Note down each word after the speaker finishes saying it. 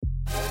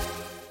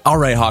All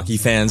right, hockey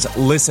fans,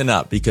 listen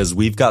up because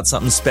we've got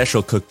something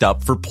special cooked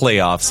up for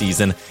playoff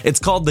season. It's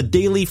called the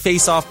Daily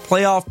Face-Off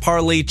Playoff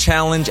Parlay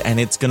Challenge, and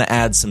it's going to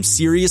add some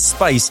serious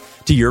spice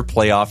to your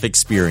playoff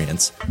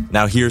experience.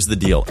 Now, here's the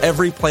deal.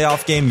 Every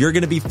playoff game, you're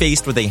going to be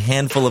faced with a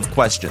handful of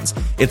questions.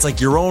 It's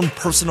like your own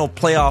personal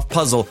playoff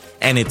puzzle,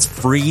 and it's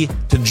free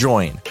to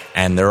join.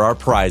 And there are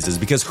prizes,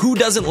 because who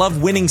doesn't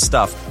love winning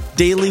stuff?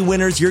 Daily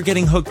winners, you're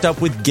getting hooked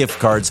up with gift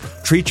cards.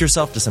 Treat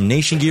yourself to some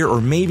Nation gear or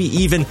maybe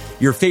even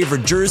your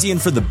favorite jersey.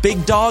 And for the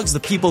big dogs, the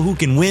people who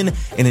can win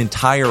an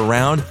entire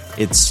round,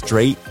 it's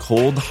straight,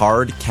 cold,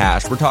 hard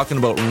cash. We're talking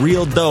about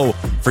real dough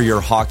for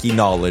your hockey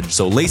knowledge.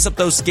 So lace up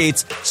those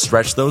skates,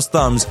 stretch those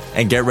thumbs,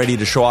 and get ready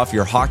to show off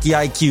your hockey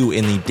IQ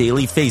in the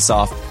Daily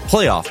Face-Off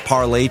Playoff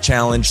Parlay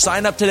Challenge.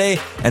 Sign up today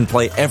and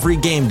play every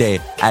game day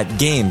at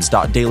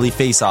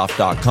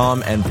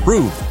games.dailyfaceoff.com and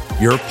prove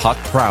your puck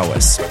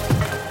prowess.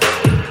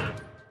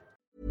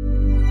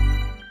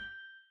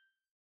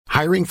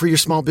 Hiring for your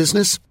small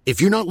business?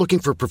 If you're not looking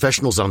for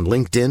professionals on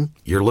LinkedIn,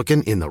 you're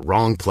looking in the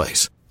wrong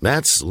place.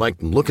 That's like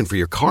looking for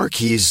your car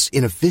keys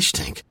in a fish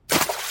tank.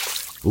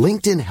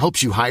 LinkedIn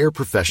helps you hire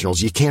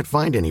professionals you can't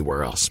find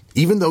anywhere else,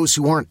 even those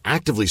who aren't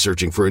actively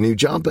searching for a new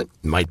job but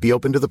might be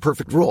open to the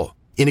perfect role.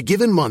 In a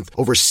given month,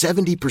 over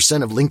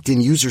 70% of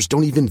LinkedIn users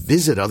don't even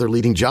visit other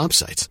leading job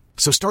sites.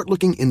 So start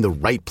looking in the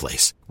right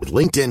place. With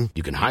LinkedIn,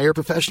 you can hire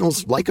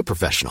professionals like a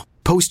professional.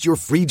 Post your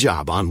free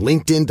job on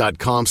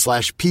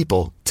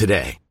linkedin.com/people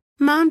today.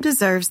 Mom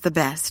deserves the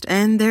best,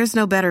 and there's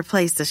no better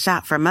place to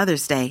shop for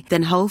Mother's Day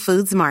than Whole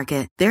Foods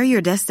Market. They're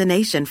your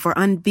destination for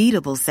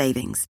unbeatable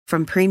savings,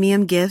 from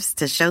premium gifts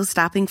to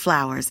show-stopping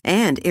flowers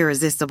and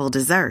irresistible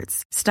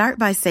desserts. Start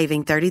by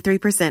saving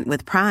 33%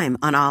 with Prime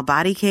on all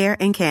body care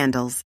and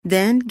candles.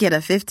 Then get a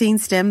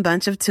 15-stem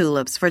bunch of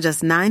tulips for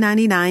just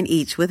 $9.99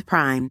 each with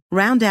Prime.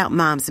 Round out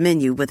Mom's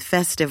menu with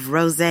festive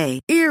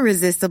rosé,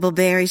 irresistible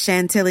berry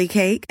chantilly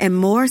cake, and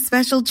more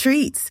special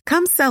treats.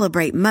 Come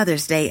celebrate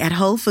Mother's Day at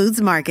Whole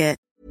Foods Market.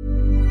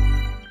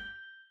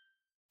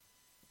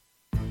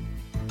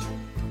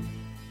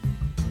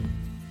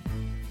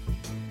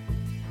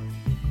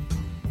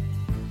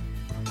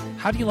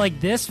 How do you like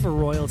this for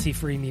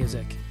royalty-free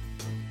music?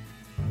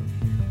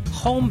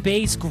 Home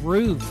Base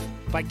Groove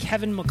by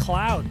Kevin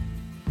MacLeod.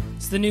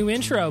 It's the new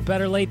intro,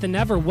 better late than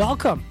never.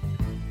 Welcome.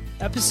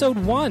 Episode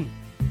 1.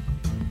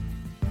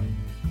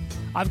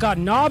 I've got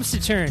knobs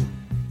to turn.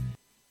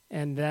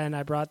 And then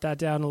I brought that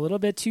down a little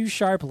bit too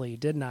sharply,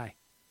 didn't I?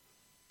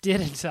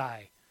 Didn't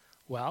I?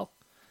 Well,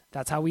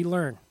 that's how we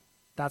learn.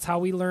 That's how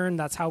we learn.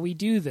 That's how we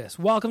do this.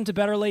 Welcome to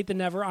Better Late Than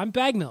Never. I'm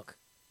Bagmilk.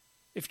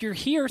 If you're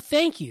here,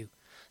 thank you.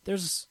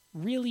 There's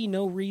really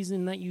no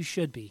reason that you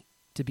should be,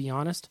 to be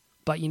honest.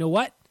 But you know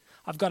what?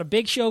 I've got a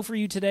big show for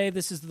you today.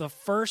 This is the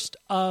first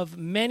of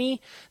many.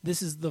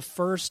 This is the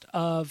first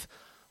of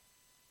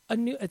a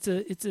new.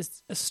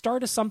 It's a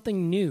start of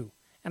something new,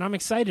 and I'm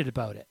excited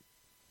about it.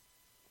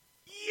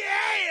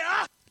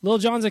 Yeah! Lil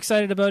Jon's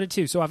excited about it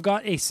too. So I've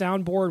got a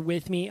soundboard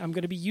with me. I'm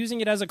going to be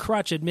using it as a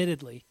crutch,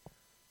 admittedly.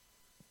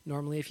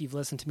 Normally, if you've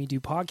listened to me do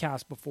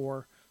podcasts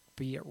before,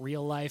 be it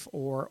Real Life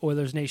or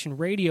Oilers Nation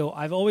Radio,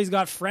 I've always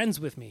got friends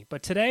with me.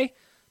 But today,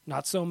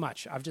 not so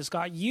much. I've just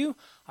got you.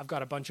 I've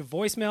got a bunch of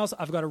voicemails.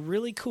 I've got a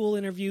really cool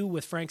interview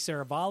with Frank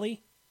Seravalli.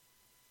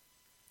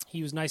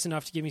 He was nice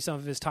enough to give me some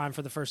of his time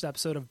for the first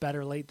episode of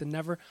Better Late Than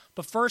Never.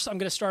 But first, I'm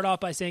going to start off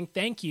by saying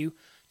thank you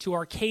to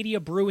Arcadia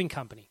Brewing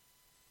Company.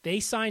 They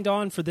signed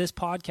on for this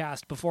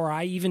podcast before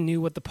I even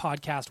knew what the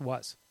podcast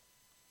was.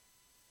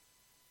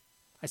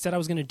 I said I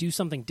was going to do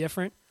something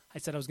different. I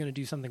said I was going to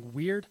do something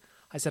weird.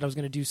 I said I was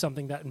going to do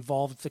something that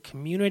involved the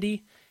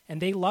community, and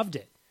they loved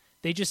it.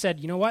 They just said,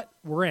 you know what?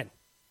 We're in.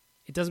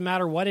 It doesn't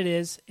matter what it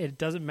is. It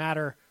doesn't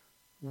matter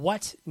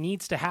what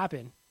needs to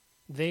happen.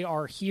 They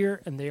are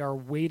here, and they are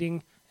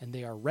waiting, and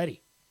they are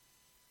ready.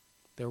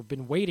 They've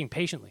been waiting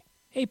patiently.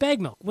 Hey,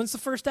 Bagmilk, when's the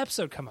first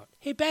episode come out?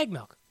 Hey,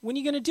 Bagmilk, when are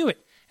you going to do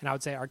it? And I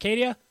would say,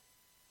 Arcadia,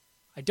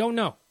 I don't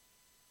know.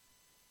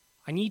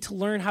 I need to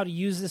learn how to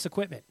use this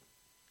equipment.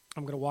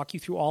 I'm going to walk you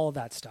through all of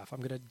that stuff. I'm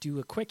going to do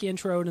a quick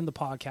intro into the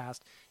podcast.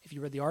 If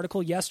you read the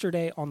article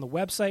yesterday on the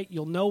website,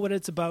 you'll know what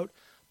it's about.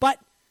 But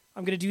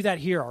I'm going to do that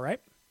here, all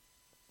right?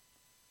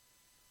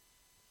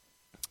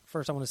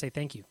 First, I want to say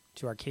thank you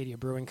to Arcadia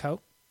Brewing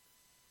Co.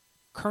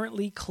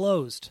 Currently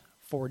closed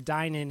for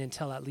dine-in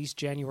until at least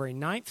January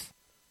 9th.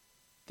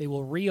 They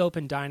will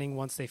reopen dining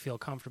once they feel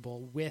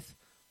comfortable with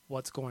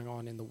what's going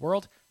on in the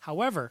world.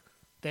 However,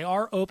 they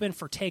are open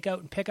for takeout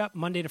and pickup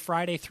Monday to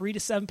Friday, 3 to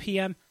 7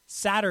 p.m.,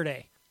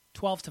 Saturday,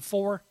 12 to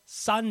 4,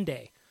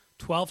 Sunday,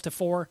 12 to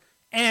 4,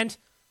 and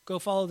go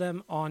follow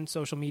them on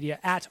social media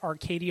at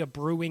Arcadia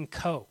Brewing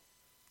Co.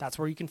 That's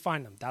where you can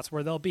find them. That's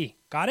where they'll be.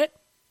 Got it?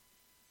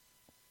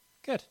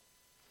 Good.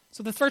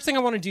 So the first thing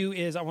I want to do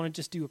is I want to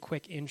just do a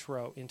quick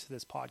intro into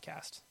this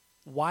podcast.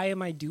 Why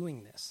am I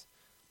doing this?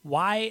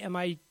 Why am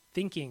I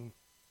thinking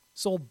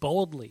so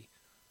boldly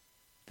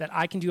that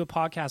I can do a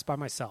podcast by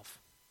myself?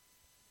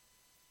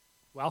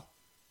 Well,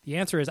 the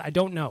answer is I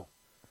don't know.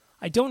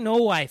 I don't know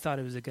why I thought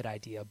it was a good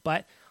idea,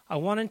 but I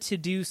wanted to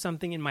do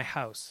something in my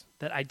house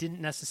that I didn't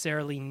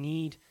necessarily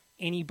need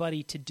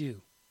anybody to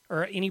do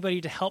or anybody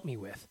to help me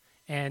with.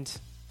 And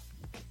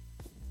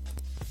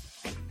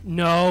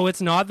no, it's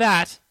not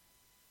that.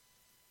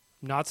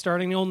 I'm not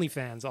starting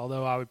OnlyFans,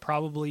 although I would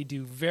probably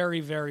do very,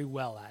 very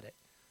well at it.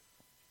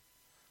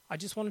 I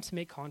just wanted to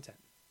make content.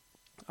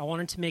 I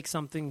wanted to make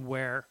something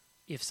where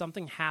if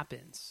something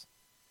happens,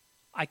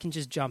 I can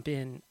just jump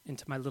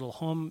into my little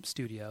home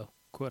studio,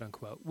 quote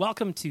unquote.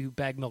 Welcome to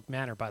Bag Milk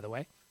Manor, by the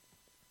way.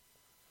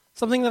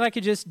 Something that I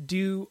could just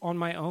do on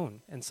my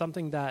own and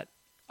something that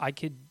I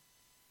could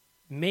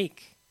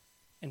make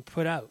and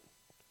put out.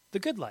 The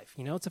Good Life,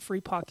 it's a free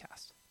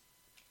podcast.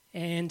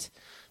 And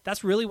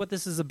that's really what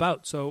this is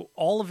about. So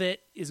all of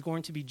it is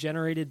going to be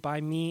generated by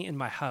me in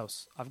my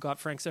house. I've got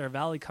Frank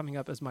Seravalli coming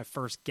up as my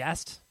first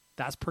guest.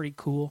 That's pretty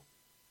cool.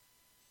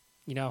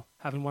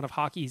 Having one of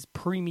hockey's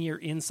premier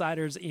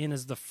insiders in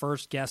as the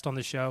first guest on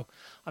the show.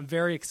 I'm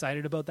very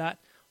excited about that.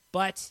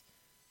 But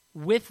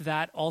with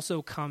that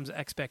also comes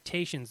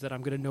expectations that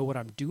I'm going to know what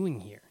I'm doing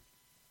here.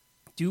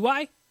 Do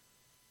I?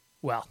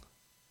 Well,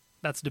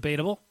 that's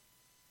debatable.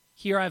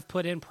 Here I've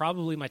put in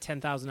probably my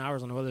 10,000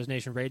 hours on Oilers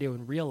Nation Radio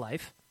in real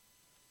life.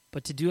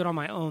 But to do it on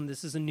my own,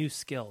 this is a new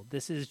skill.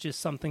 This is just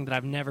something that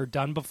I've never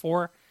done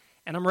before,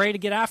 and I'm ready to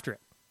get after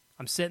it.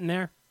 I'm sitting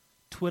there,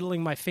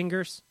 twiddling my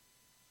fingers,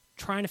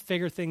 trying to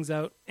figure things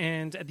out,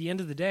 and at the end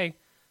of the day,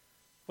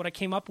 what I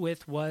came up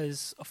with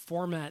was a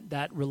format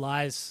that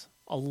relies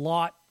a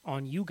lot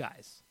on you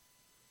guys.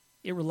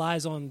 It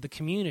relies on the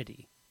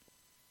community.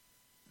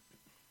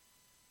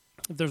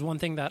 If there's one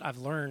thing that I've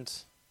learned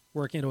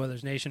working at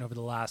Oilers Nation over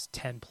the last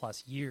 10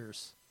 plus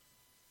years,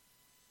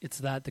 it's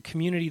that the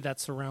community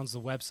that surrounds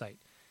the website,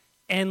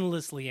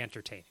 endlessly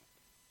entertaining.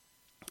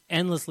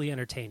 Endlessly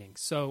entertaining.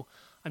 So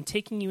I'm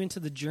taking you into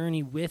the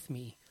journey with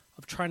me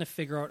of trying to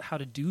figure out how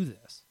to do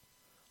this.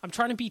 I'm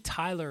trying to be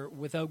Tyler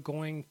without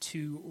going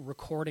to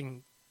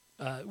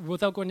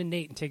without going to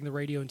Nate and taking the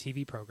radio and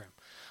TV program.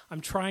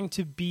 I'm trying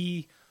to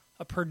be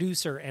a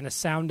producer and a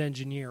sound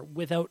engineer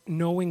without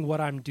knowing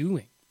what I'm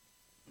doing.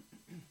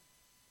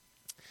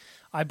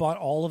 I bought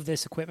all of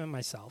this equipment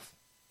myself,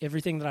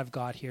 everything that I've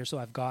got here. So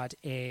I've got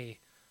a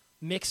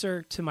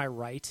mixer to my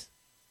right.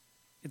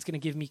 It's going to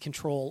give me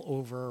control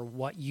over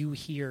what you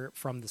hear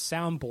from the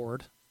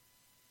soundboard.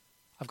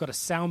 I've got a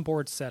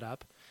soundboard set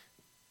up.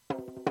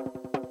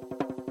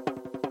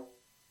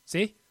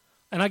 See?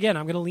 And again,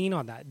 I'm going to lean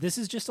on that. This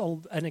is just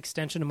an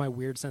extension of my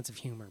weird sense of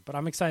humor, but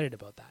I'm excited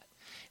about that.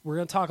 We're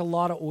going to talk a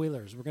lot of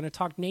Oilers. We're going to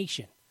talk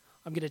Nation.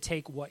 I'm going to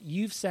take what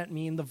you've sent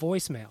me in the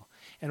voicemail,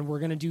 and we're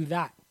going to do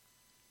that.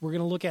 We're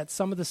going to look at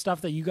some of the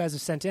stuff that you guys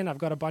have sent in. I've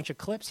got a bunch of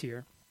clips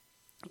here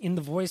in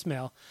the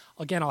voicemail.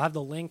 Again, I'll have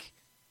the link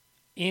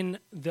in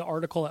the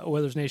article at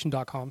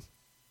OilersNation.com,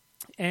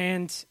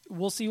 and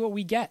we'll see what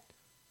we get.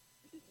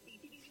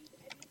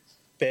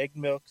 Bag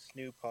Milk's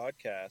new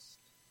podcast,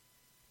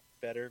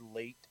 Better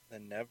Late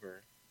Than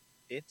Never.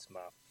 It's my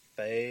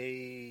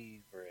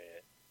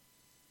favorite.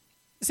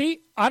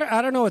 See,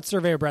 I don't know what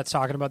Surveyor Brett's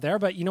talking about there,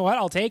 but you know what?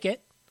 I'll take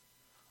it.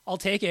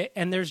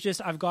 And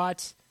I've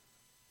got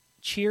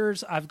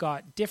cheers, I've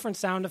got different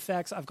sound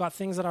effects, I've got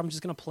things that I'm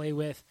just going to play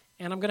with,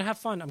 and I'm going to have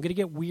fun. I'm going to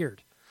get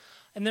weird.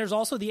 And there's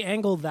also the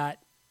angle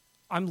that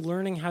I'm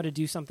learning how to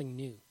do something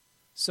new.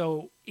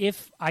 So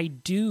if I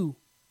do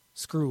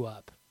screw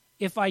up,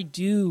 if I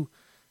do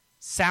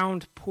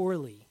sound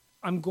poorly,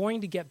 I'm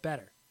going to get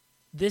better.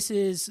 This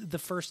is the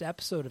first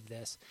episode of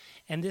this,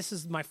 and this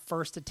is my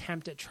first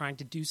attempt at trying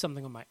to do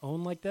something on my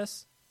own like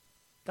this.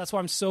 That's why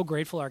I'm so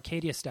grateful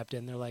Arcadia stepped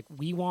in. They're like,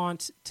 we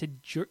want to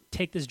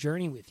take this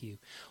journey with you.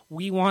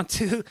 We want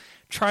to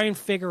try and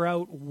figure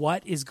out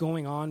what is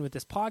going on with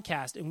this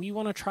podcast, and we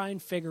want to try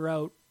and figure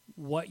out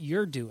what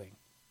you're doing.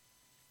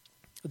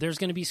 There's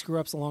going to be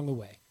screw-ups along the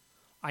way.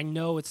 I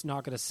know it's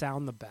not going to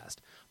sound the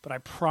best, but I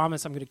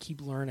promise I'm going to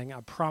keep learning. I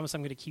promise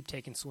I'm going to keep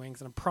taking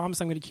swings, and I promise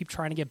I'm going to keep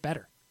trying to get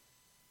better.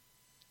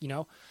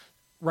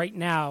 Right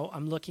now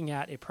I'm looking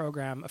at a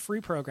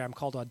free program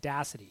called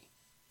Audacity,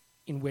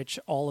 in which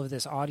all of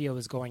this audio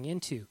is going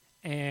into.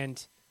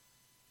 And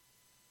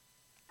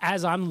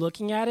as I'm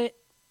looking at it,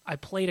 I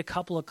played a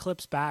couple of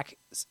clips back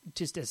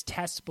just as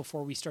tests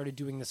before we started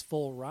doing this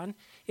full run.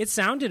 It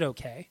sounded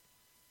okay,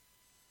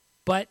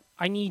 but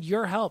I need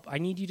your help. I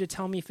need you to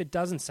tell me if it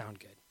doesn't sound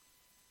good.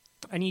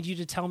 I need you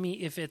to tell me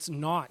if it's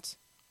not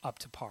up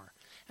to par.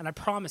 And I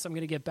promise I'm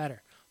going to get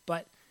better.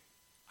 But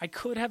I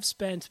could have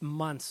spent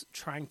months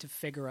trying to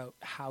figure out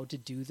how to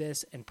do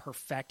this and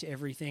perfect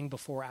everything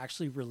before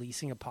actually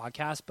releasing a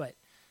podcast, but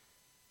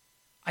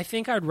I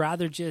think I'd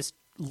rather just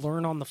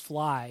learn on the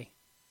fly,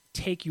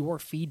 take your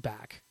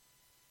feedback,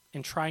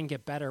 and try and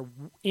get better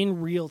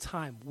in real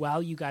time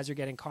while you guys are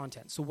getting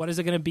content. So what is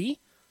it going to be?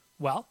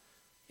 Well,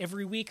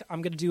 every week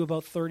I'm going to do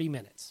about 30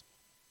 minutes.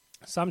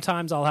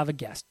 Sometimes I'll have a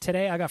guest.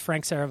 Today I got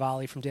Frank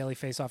Seravalli from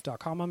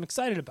dailyfaceoff.com. I'm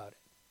excited about it.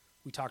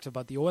 We talked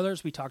about the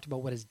Oilers. We talked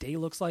about what his day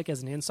looks like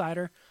as an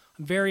insider.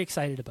 I'm very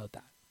excited about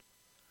that.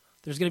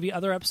 There's going to be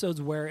other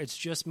episodes where it's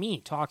just me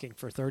talking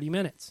for 30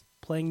 minutes,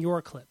 playing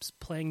your clips,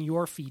 playing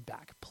your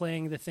feedback,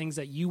 playing the things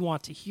that you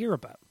want to hear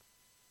about.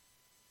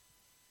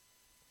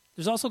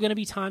 There's also going to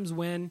be times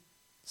when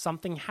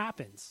something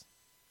happens.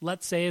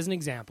 Let's say, as an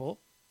example,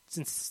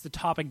 since it's the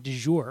topic du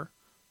jour,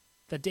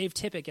 that Dave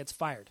Tippett gets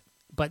fired.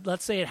 But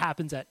let's say it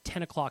happens at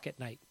 10 o'clock at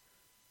night.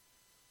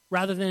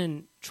 Rather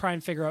than try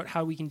and figure out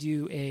how we can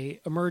do a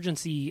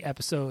emergency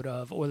episode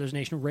of Oilers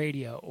Nation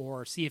Radio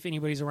or see if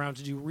anybody's around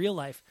to do real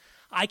life,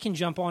 I can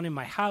jump on in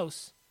my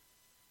house,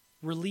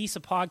 release a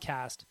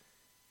podcast,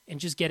 and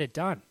just get it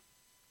done.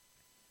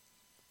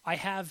 I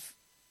have,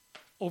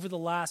 over the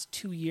last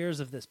 2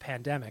 years of this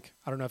pandemic,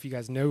 I don't know if you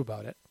guys know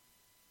about it.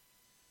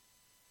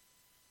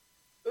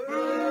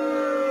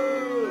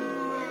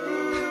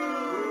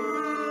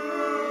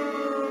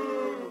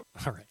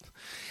 All right.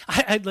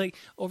 I like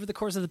over the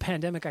course of the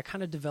pandemic, I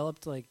kind of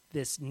developed like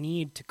this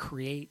need to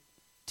create,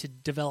 to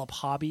develop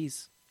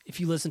hobbies.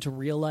 If you listen to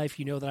real life,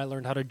 you know that I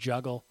learned how to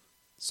juggle,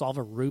 solve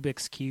a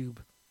Rubik's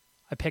Cube.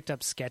 I picked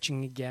up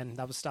sketching again.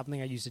 That was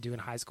something I used to do in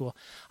high school.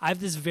 I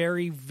have this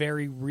very,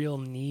 very real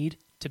need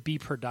to be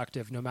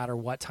productive no matter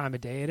what time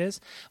of day it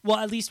is. Well,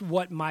 at least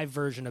what my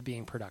version of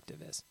being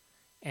productive is.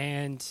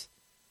 And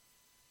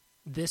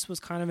this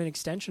was kind of an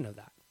extension of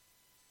that.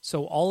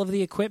 So all of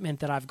the equipment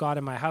that I've got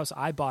in my house,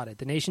 I bought it.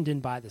 The Nation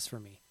didn't buy this for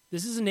me.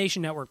 This is a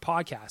Nation Network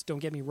podcast. Don't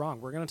get me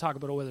wrong. We're going to talk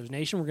about Oilers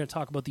Nation. We're going to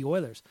talk about the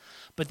Oilers.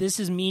 But this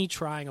is me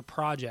trying a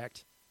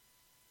project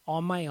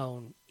on my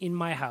own, in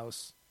my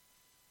house,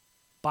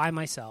 by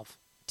myself,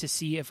 to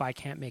see if I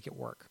can't make it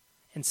work.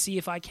 And see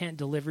if I can't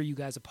deliver you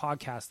guys a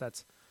podcast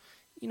that's,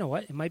 you know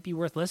what, it might be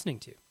worth listening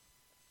to.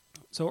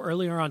 So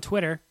earlier on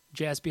Twitter,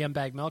 JSBM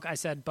Bag Milk, I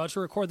said, about to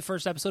record the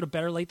first episode of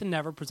Better Late Than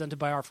Never, presented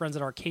by our friends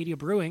at Arcadia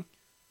Brewing.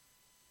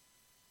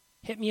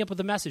 Hit me up with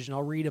a message and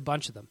I'll read a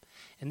bunch of them.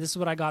 And this is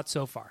what I got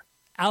so far.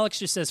 Alex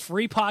just says,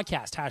 free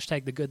podcast,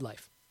 hashtag the good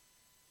life.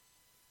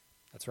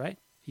 That's right.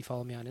 If you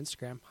follow me on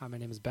Instagram, hi, my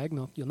name is Bag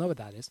Milk. You'll know what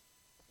that is.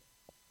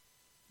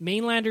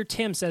 Mainlander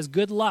Tim says,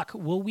 good luck.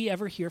 Will we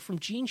ever hear from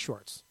Jean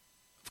Shorts?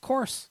 Of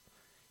course.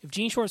 If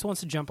Jean Shorts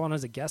wants to jump on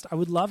as a guest, I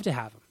would love to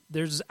have him.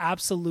 There's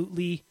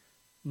absolutely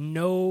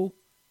no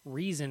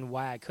reason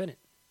why I couldn't.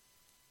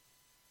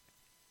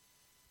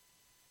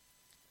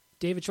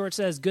 David Short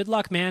says, good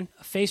luck, man.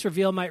 A face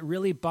reveal might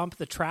really bump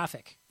the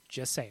traffic.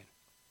 Just saying.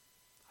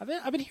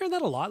 I've been hearing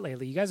that a lot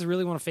lately. You guys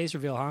really want a face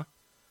reveal, huh?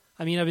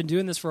 I mean, I've been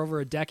doing this for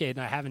over a decade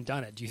and I haven't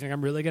done it. Do you think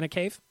I'm really going to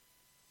cave?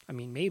 I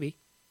mean, maybe.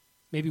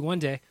 Maybe one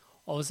day,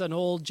 all of a sudden,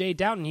 old Jay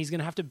Downton, he's going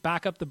to have to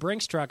back up the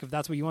Brinks truck if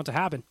that's what you want to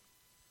happen.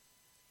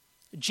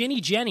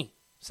 Jenny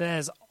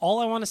says, all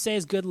I want to say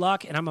is good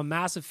luck, and I'm a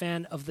massive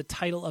fan of the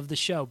title of the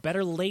show.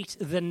 Better late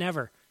than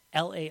never.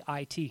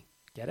 L-A-I-T.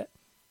 Get it?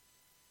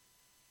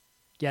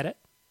 Get it?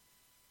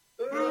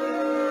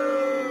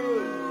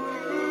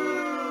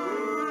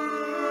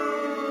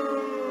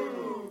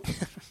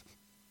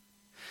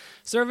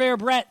 Surveyor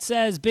Brett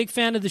says, big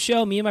fan of the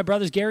show. Me and my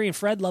brothers Gary and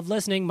Fred love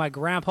listening. My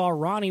grandpa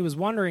Ronnie was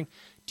wondering,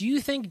 do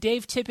you think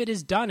Dave Tippett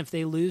is done if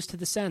they lose to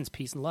the Sens?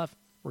 Peace and love.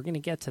 We're going to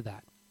get to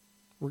that.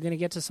 We're going to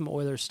get to some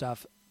Oilers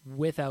stuff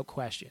without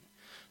question.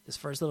 This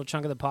first little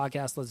chunk of the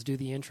podcast, let's do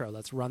the intro.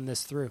 Let's run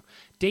this through.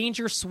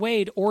 Danger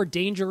Swade or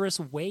Dangerous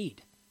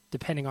Wade,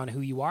 depending on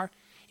who you are.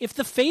 If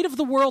the fate of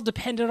the world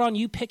depended on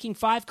you picking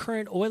 5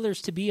 current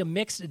Oilers to be a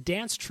mixed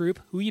dance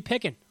troupe, who you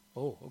picking?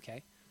 Oh,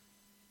 okay.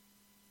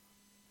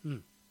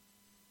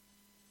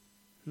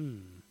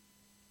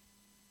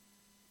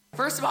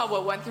 First of all,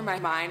 what went through my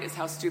mind is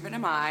how stupid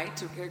am I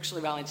to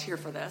actually volunteer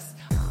for this?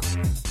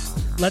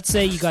 Let's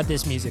say you got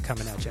this music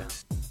coming at you.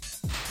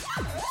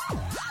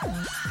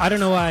 I don't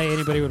know why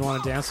anybody would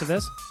want to dance to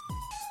this,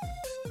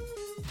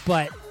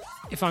 but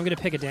if I'm going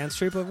to pick a dance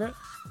troupe over it,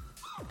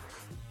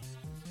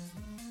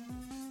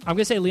 I'm going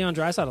to say Leon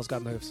Draisaitl's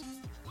got moves.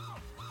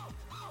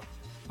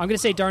 I'm going to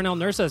say Darnell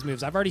Nurse has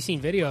moves. I've already seen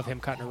video of him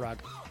cutting a rug.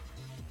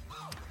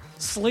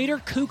 Slater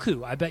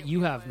Cuckoo, I bet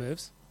you have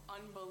moves.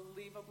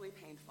 Unbelievably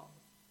painful.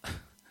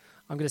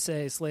 I'm going to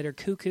say Slater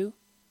Cuckoo.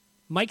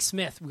 Mike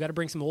Smith, we got to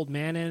bring some old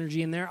man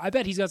energy in there. I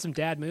bet he's got some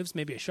dad moves,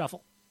 maybe a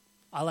shuffle.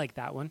 I like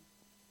that one.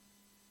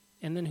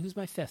 And then who's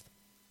my 5th?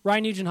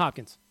 Ryan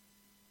Nugent-Hopkins.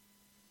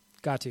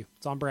 Got to.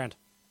 It's on brand.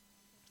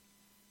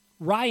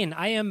 Ryan,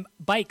 I am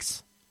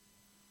Bikes.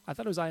 I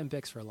thought it was I am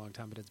Bix for a long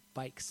time, but it's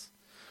Bikes.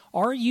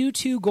 Are you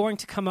two going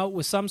to come out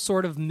with some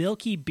sort of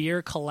milky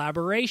beer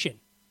collaboration?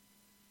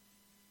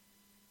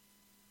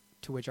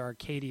 To which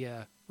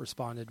Arcadia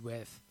responded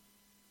with,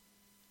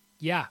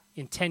 yeah,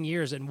 in 10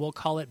 years, and we'll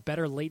call it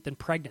Better Late Than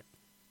Pregnant.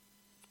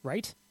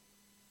 Right?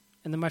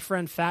 And then my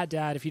friend Fat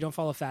Dad, if you don't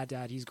follow Fat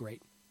Dad, he's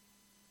great.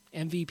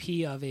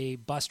 MVP of a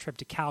bus trip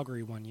to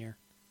Calgary one year.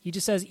 He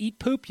just says, eat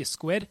poop, you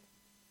squid.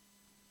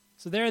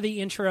 So there are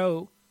the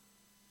intro.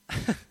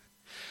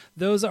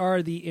 Those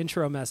are the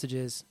intro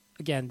messages.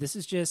 Again, this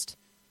is just,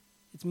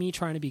 it's me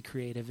trying to be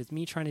creative. It's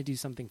me trying to do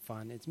something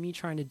fun. It's me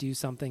trying to do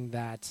something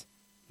that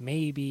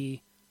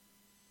maybe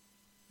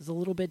is a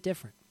little bit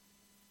different.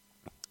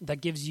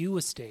 That gives you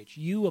a stage,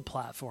 you a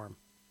platform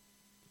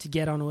to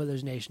get on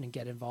Oilers Nation and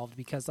get involved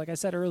because, like I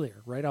said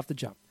earlier, right off the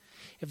jump,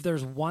 if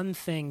there's one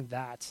thing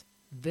that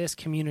this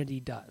community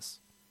does,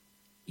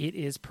 it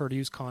is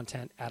produce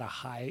content at a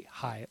high,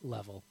 high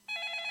level.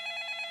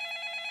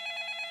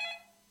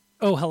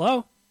 Oh,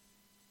 hello?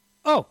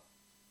 Oh,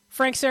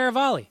 Frank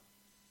Seravalli.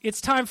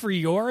 It's time for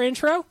your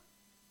intro?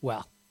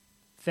 Well,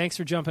 thanks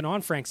for jumping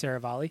on, Frank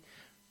Seravalli,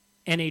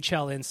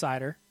 NHL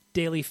insider,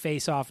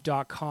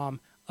 dailyfaceoff.com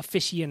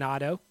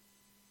aficionado,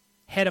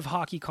 head of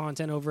hockey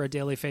content over at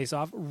Daily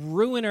Faceoff,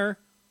 ruiner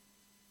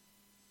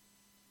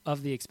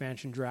of the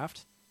expansion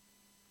draft.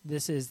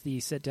 This is the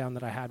sit-down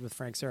that I had with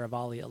Frank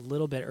Seravalli a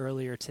little bit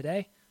earlier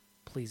today.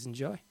 Please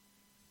enjoy.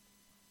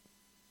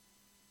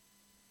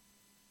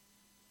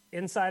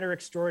 Insider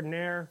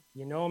extraordinaire,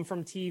 you know him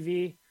from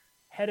TV,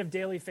 head of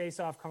Daily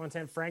Faceoff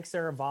content, Frank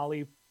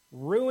Seravalli,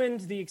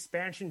 ruined the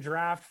expansion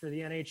draft for the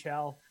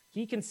NHL.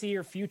 He can see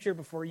your future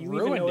before you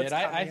even know it's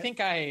coming. I think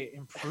I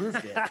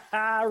improved it.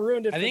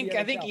 Ruined it. I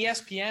think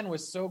ESPN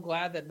was so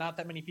glad that not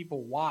that many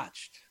people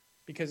watched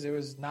because it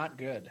was not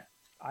good.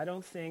 I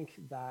don't think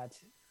that.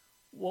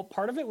 Well,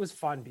 part of it was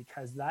fun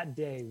because that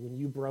day when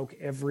you broke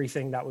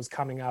everything that was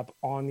coming up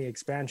on the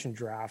expansion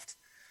draft,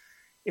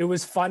 it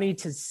was funny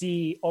to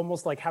see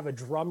almost like have a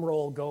drum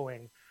roll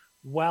going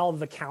while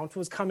the count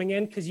was coming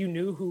in because you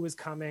knew who was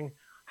coming.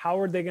 How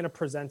are they going to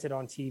present it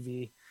on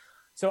TV?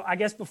 So I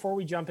guess before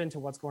we jump into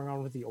what's going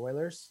on with the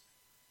Oilers,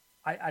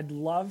 I'd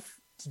love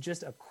to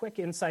just a quick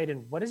insight in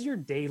what is your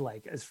day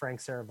like as Frank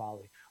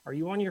Seravalli? Are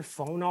you on your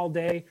phone all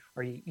day?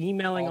 Are you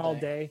emailing all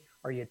day?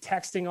 Are you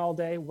texting all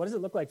day? What does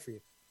it look like for you?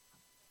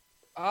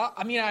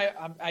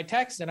 I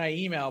text and I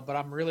email, but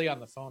I'm really on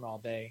the phone all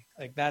day.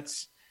 Like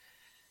that's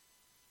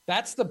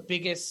the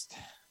biggest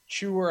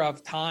chewer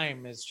of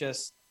time is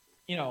just,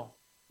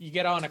 you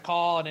get on a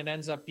call and it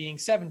ends up being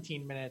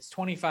 17 minutes,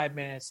 25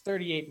 minutes,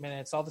 38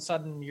 minutes. All of a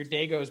sudden your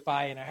day goes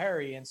by in a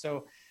hurry. And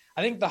so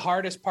I think the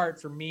hardest part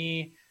for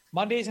me,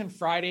 Mondays and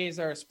Fridays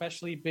are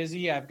especially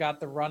busy. I've got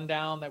the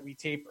rundown that we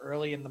tape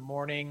early in the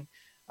morning.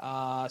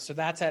 So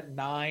that's at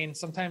 9.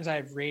 Sometimes I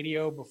have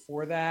radio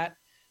before that.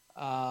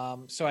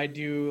 So I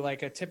do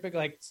like a typical,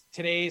 like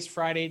today's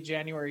Friday,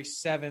 January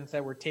 7th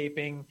that we're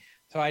taping.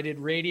 So I did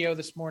radio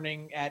this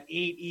morning at 8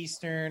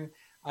 Eastern.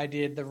 I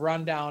did the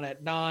rundown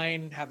at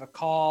 9, have a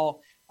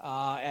call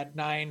at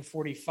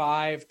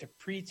 9:45 to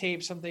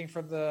pre-tape something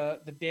for the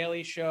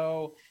Daily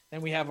Show.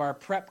 Then we have our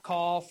prep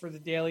call for the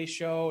Daily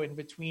Show in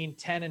between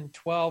 10 and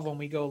 12 when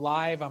we go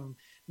live. I'm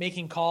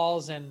making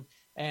calls and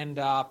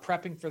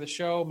prepping for the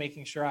show,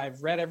 making sure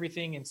I've read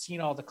everything and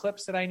seen all the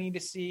clips that I need to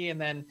see. And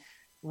then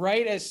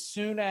right as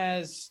soon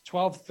as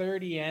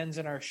 12:30 ends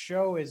and our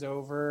show is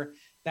over,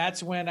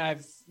 that's when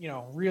I've,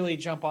 really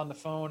jump on the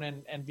phone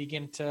and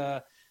begin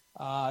to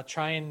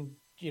try and,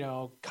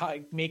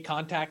 make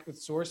contact with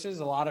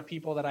sources. A lot of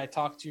people that I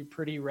talk to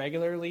pretty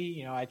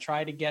regularly, I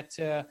try to get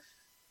to,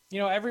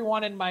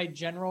 everyone in my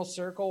general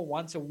circle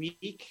once a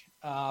week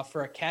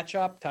for a catch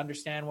up to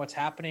understand what's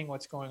happening,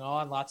 what's going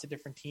on. Lots of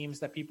different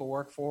teams that people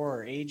work for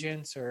or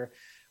agents or,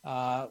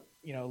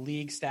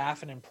 league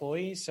staff and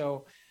employees.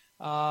 So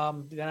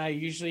then I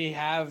usually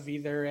have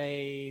either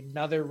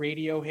another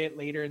radio hit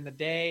later in the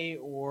day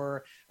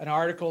or an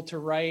article to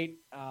write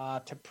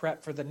to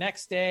prep for the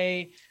next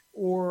day,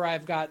 or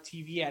I've got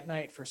TV at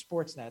night for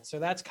Sportsnet. So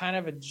that's kind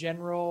of a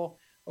general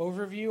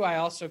overview. I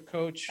also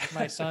coach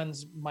my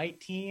son's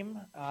Might team,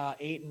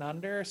 8 and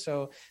under.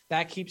 So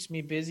that keeps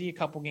me busy. A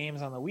couple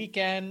games on the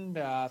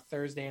weekend,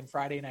 Thursday and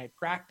Friday night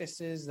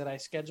practices that I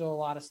schedule a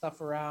lot of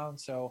stuff around.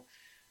 So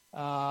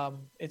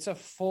it's a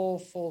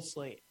full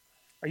slate.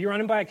 Are you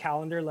running by a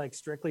calendar, like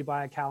strictly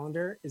by a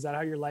calendar? Is that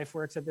how your life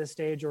works at this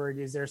stage, or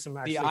is there some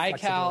actually the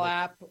iCal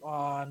app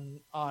on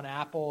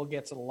Apple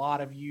gets a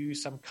lot of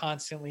use? I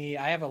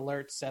have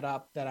alerts set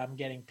up that I'm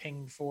getting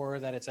pinged for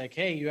that. It's like,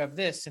 hey, you have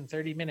this in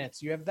 30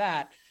 minutes. You have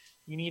that.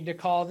 You need to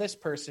call this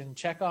person,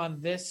 check on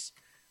this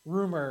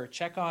rumor,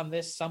 check on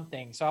this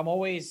something. So I'm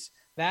always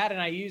that.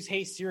 And I use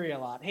Hey Siri a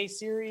lot. Hey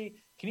Siri,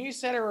 can you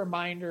set a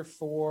reminder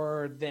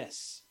for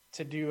this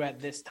to do at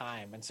this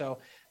time? And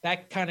so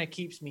that kind of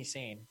keeps me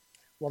sane.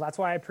 Well, that's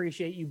why I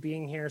appreciate you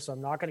being here. So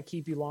I'm not going to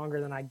keep you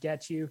longer than I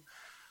get you.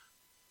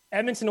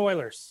 Edmonton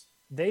Oilers,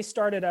 they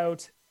started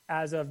out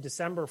as of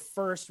December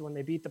 1st when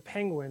they beat the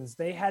Penguins.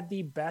 They had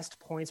the best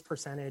points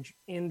percentage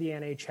in the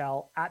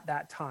NHL at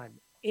that time.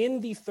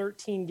 In the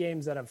 13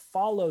 games that have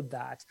followed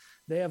that,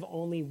 they have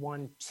only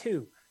won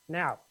 2.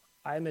 Now,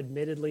 I am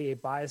admittedly a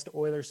biased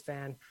Oilers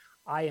fan.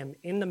 I am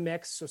in the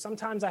mix, so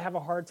sometimes I have a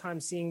hard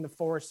time seeing the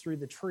forest through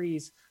the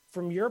trees.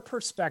 From your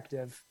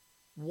perspective,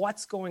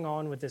 what's going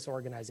on with this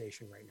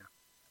organization right now?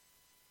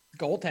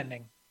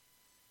 Goaltending.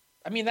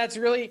 I mean, that's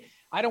really,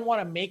 I don't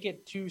want to make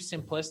it too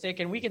simplistic,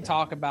 and we can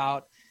talk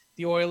about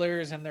the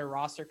Oilers and their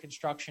roster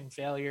construction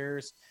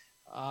failures.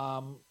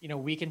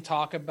 We can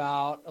talk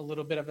about a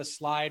little bit of a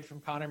slide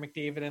from Connor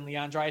McDavid and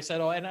Leon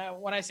Draisaitl.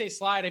 And when I say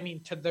slide, I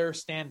mean to their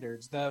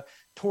standards, the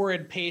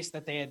torrid pace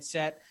that they had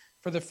set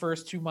for the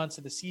first 2 months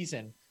of the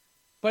season.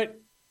 But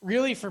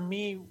really, for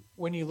me,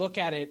 when you look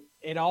at it,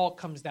 it all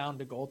comes down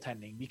to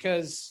goaltending,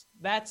 because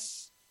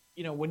that's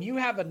when you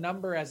have a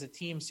number as a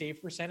team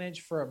save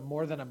percentage for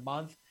more than a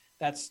month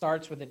that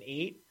starts with an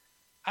 8,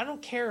 I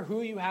don't care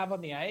who you have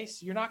on the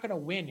ice. You're not going to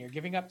win. You're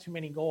giving up too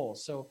many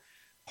goals. So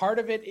part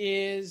of it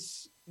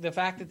is the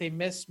fact that they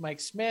missed Mike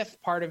Smith.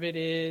 Part of it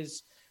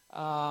is,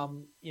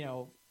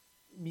 Mikko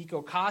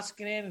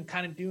Koskinen and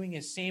kind of doing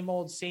his same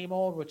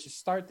old, which is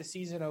start the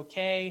season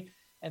okay.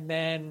 And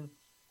then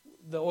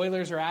the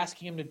Oilers are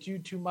asking him to do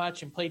too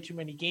much and play too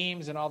many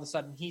games. And all of a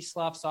sudden he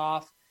sloughs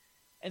off.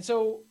 And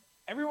so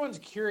everyone's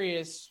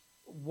curious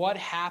what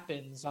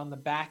happens on the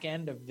back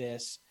end of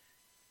this,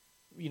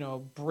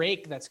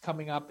 break that's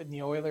coming up in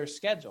the Oilers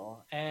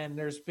schedule. And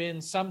there's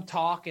been some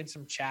talk and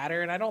some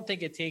chatter, and I don't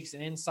think it takes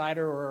an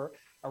insider or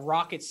a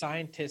rocket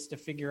scientist to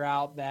figure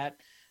out that,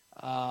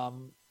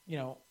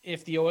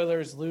 if the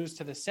Oilers lose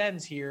to the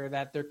Sens here,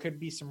 that there could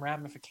be some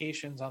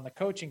ramifications on the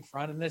coaching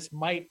front, and this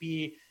might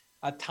be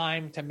a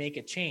time to make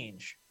a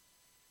change.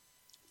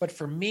 But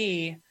for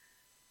me,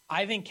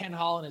 I think Ken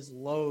Holland is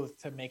loath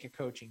to make a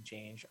coaching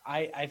change.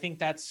 I think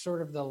that's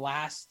sort of the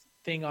last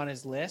thing on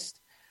his list.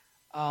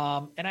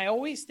 And I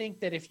always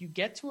think that if you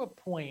get to a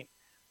point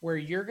where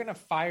you're going to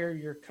fire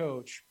your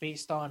coach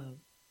based on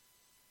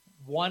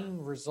one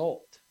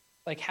result,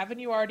 like, haven't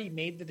you already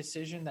made the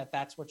decision that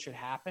that's what should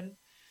happen?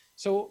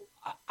 So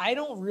I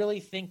don't really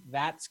think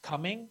that's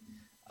coming.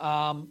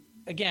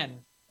 Again,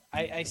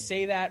 I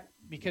say that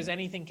because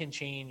anything can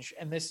change,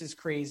 and this is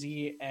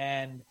crazy.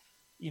 And,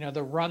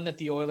 the run that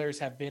the Oilers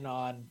have been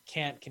on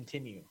can't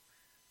continue.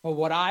 But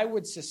what I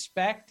would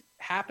suspect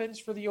happens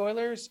for the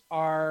Oilers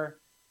are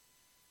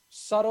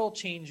subtle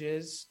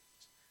changes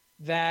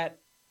that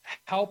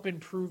help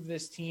improve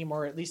this team,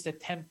 or at least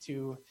attempt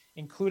to,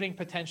 including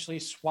potentially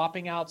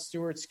swapping out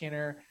Stuart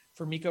Skinner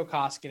for Mikko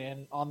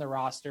Koskinen on the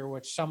roster,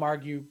 which some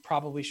argue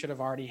probably should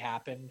have already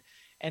happened,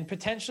 and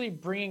potentially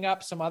bringing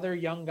up some other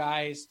young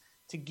guys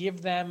to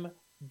give them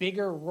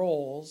bigger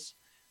roles,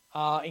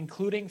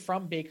 including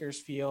from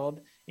Bakersfield,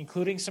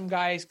 including some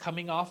guys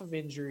coming off of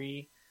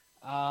injury,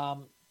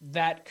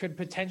 that could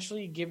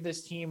potentially give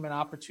this team an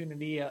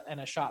opportunity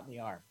and a shot in the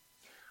arm.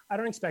 I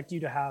don't expect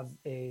you to have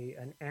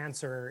an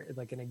answer,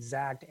 like an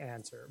exact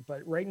answer, but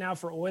right now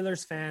for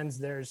Oilers fans,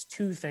 there's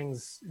two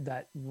things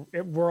that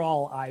we're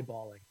all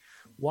eyeballing.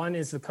 One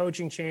is the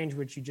coaching change,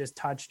 which you just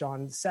touched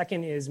on.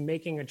 Second is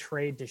making a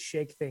trade to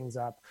shake things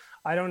up.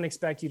 I don't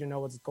expect you to know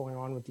what's going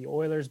on with the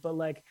Oilers, but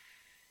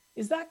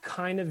is that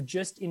kind of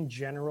just in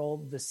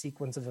general the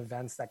sequence of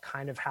events that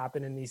kind of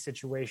happen in these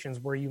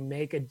situations where you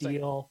make a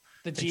deal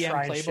the to GM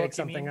try and playbook, shake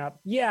something up?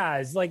 Yeah,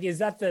 is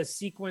that the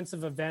sequence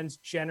of events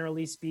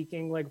generally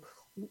speaking?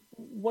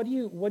 What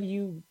do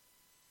you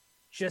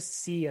just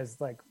see as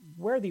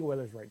where are the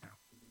Oilers right now?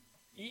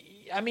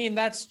 I mean,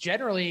 that's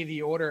generally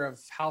the order of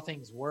how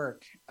things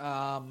work.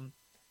 I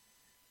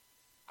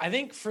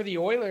think for the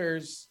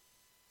Oilers,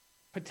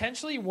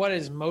 potentially what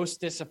is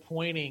most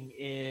disappointing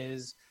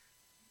is,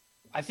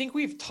 I think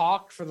we've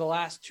talked for the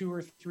last 2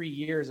 or 3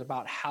 years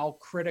about how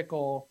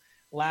critical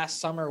last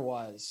summer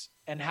was,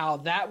 and how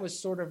that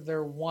was sort of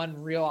their one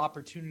real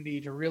opportunity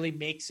to really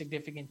make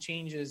significant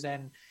changes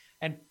and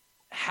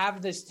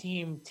have this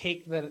team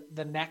take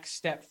the next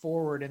step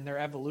forward in their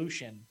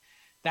evolution.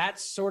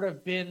 That's sort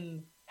of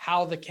been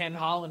how the Ken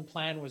Holland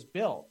plan was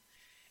built.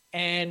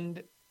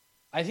 And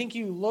I think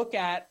you look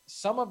at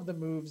some of the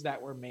moves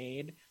that were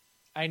made.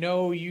 I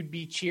know you'd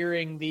be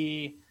cheering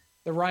the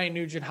Ryan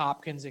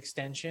Nugent-Hopkins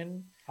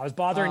extension. I was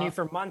bothering you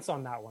for months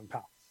on that one,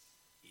 pal.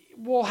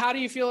 Well, how do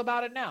you feel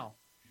about it now?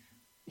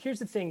 Here's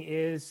the thing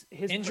is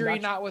his injury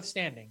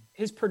notwithstanding.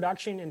 His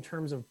production in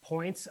terms of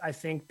points, I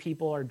think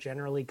people are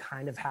generally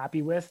kind of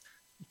happy with.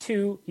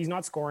 2, he's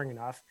not scoring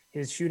enough.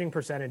 His shooting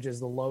percentage is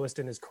the lowest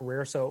in his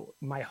career. So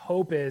my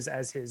hope is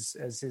as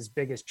his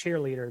biggest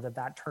cheerleader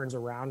that turns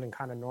around and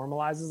kind of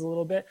normalizes a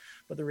little bit.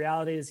 But the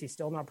reality is he's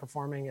still not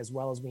performing as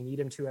well as we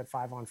need him to at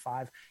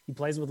 5-on-5. He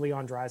plays with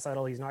Leon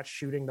Draisaitl. He's not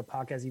shooting the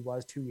puck as he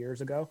was 2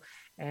 years ago.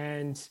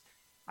 And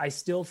I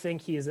still think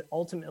he is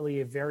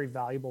ultimately a very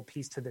valuable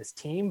piece to this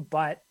team.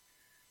 But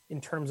in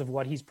terms of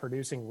what he's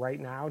producing right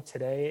now,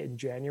 today in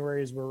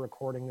January, as we're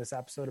recording this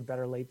episode of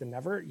Better Late Than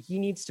Never, he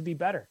needs to be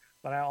better.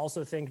 But I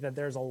also think that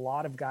there's a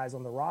lot of guys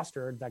on the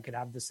roster that could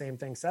have the same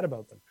thing said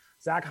about them.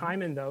 Zach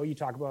Hyman, though, you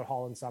talk about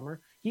Holland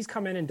Summer, he's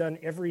come in and done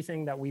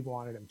everything that we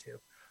wanted him to.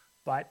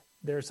 But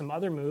there's some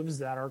other moves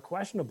that are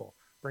questionable.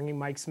 Bringing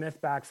Mike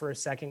Smith back for a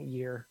second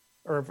year,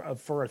 or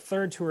for a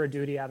third tour of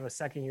duty out of a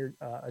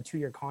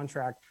 2-year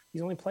contract.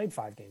 He's only played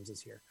 5 games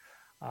this year.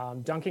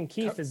 Duncan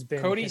Keith has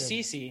been Cody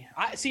Ceci.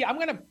 I'm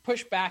going to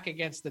push back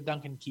against the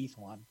Duncan Keith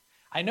one.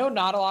 I know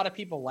not a lot of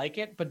people like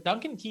it, but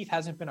Duncan Keith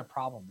hasn't been a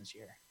problem this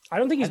year. I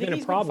don't think he's been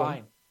a problem.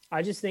 Been fine.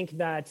 I just think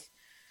that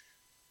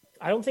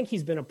I don't think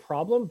he's been a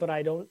problem, but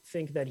I don't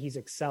think that he's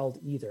excelled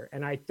either.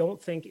 And I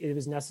don't think it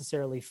was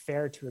necessarily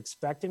fair to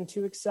expect him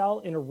to excel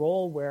in a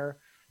role where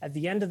at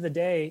the end of the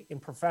day in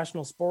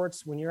professional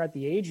sports, when you're at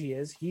the age he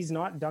is, he's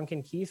not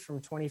Duncan Keith from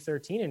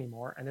 2013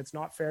 anymore. And it's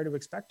not fair to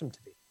expect him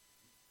to be.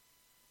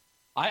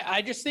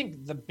 I just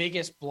think the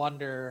biggest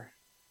blunder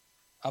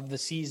of the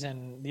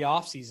season, the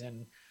off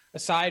season,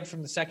 aside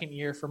from the second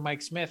year for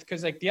Mike Smith.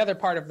 Because like the other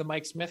part of the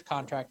Mike Smith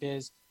contract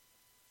is,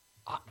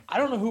 I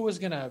don't know who was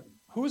gonna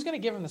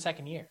give him the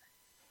second year.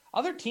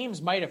 Other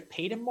teams might have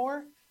paid him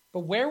more,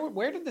 but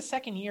where did the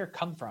second year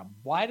come from?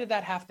 Why did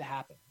that have to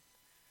happen?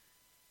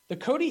 The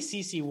Cody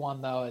Ceci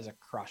one though is a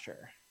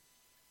crusher.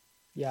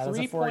 Yeah, that's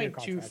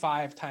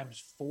 3.25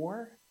 times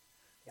 4.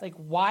 Yeah. Like,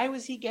 why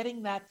was he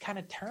getting that kind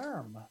of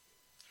term?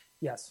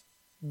 Yes.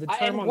 The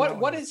term and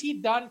what has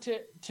he done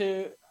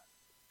to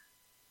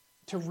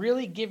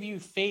really give you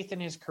faith in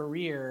his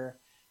career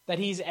that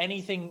he's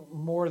anything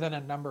more than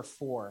a number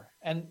 4?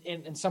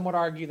 And some would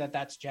argue that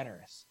that's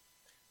generous.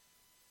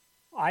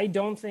 I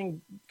don't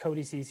think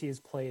Cody Ceci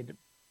has played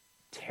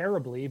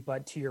terribly,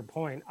 but to your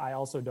point, I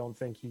also don't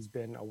think he's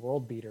been a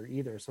world beater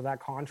either. So that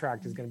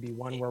contract is going to be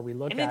one where we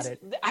look at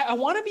it. I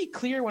want to be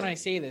clear when I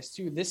say this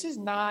too. This is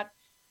not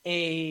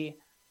a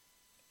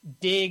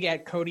dig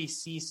at Cody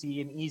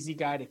Ceci, an easy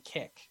guy to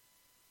kick.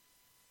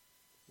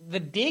 The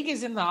dig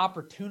is in the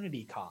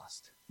opportunity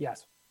cost.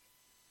 Yes.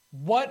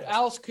 What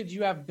else could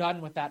you have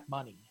done with that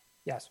money?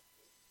 Yes.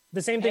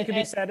 The same thing could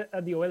be said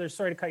of the Oilers.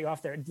 Sorry to cut you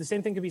off there. The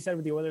same thing could be said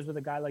with the Oilers with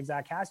a guy like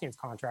Zach Kassian's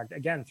contract.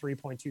 Again,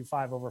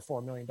 3.25 over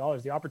 $4 million.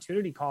 The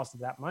opportunity cost of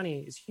that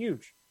money is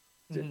huge.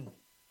 Mm-hmm.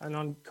 And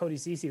on Cody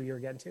Ceci, you were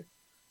getting to?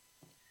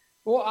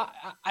 Well,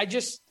 I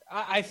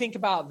think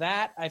about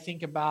that. I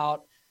think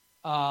about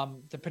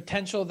the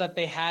potential that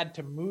they had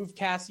to move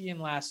Kassian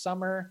last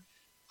summer.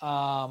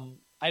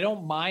 I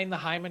don't mind the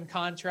Hyman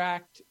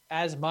contract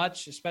as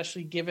much,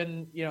 especially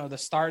given, the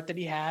start that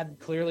he had.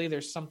 Clearly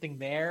there's something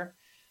there.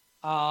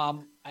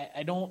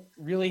 I don't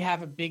really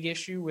have a big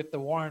issue with the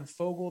Warren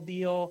Fogle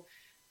deal.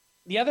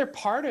 The other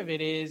part of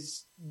it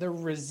is the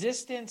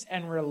resistance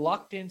and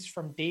reluctance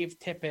from Dave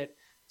Tippett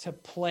to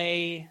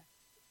play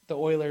the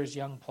Oilers'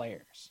 young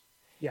players.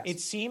 Yes. It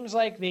seems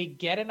like they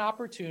get an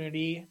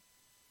opportunity.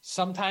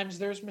 Sometimes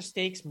there's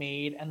mistakes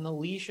made and the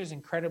leash is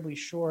incredibly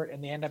short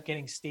and they end up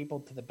getting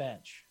stapled to the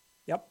bench.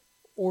 Yep.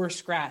 Or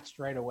scratched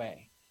right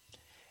away.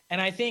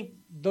 And I think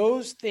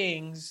those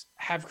things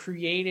have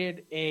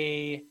created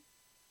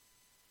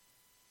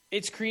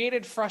it's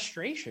created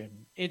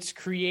frustration. It's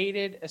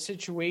created a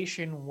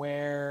situation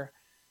where,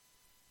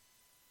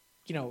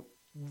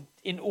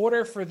 in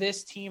order for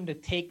this team to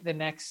take the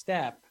next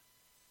step,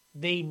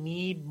 they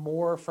need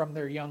more from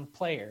their young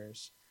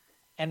players.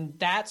 And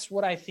that's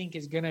what I think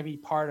is going to be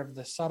part of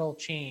the subtle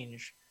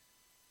change.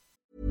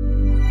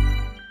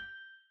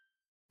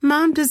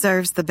 Mom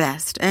deserves the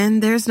best,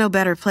 and there's no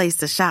better place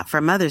to shop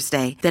for Mother's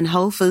Day than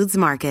Whole Foods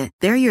Market.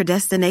 They're your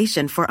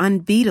destination for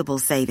unbeatable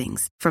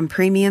savings, from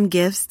premium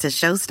gifts to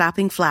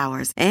show-stopping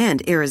flowers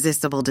and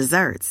irresistible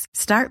desserts.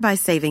 Start by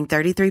saving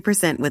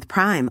 33% with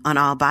Prime on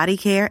all body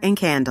care and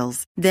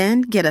candles.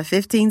 Then get a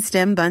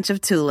 15-stem bunch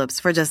of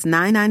tulips for just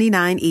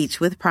 $9.99 each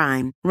with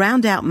Prime.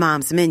 Round out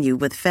Mom's menu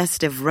with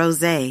festive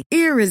rosé,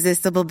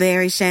 irresistible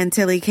berry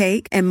chantilly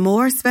cake, and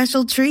more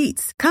special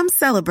treats. Come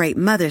celebrate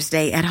Mother's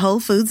Day at Whole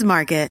Foods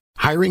Market.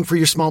 Hiring for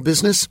your small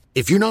business?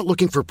 If you're not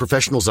looking for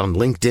professionals on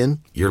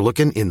LinkedIn, you're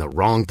looking in the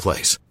wrong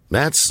place.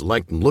 That's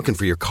like looking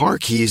for your car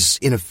keys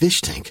in a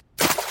fish tank.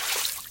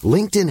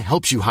 LinkedIn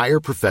helps you hire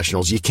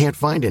professionals you can't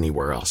find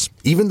anywhere else,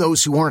 even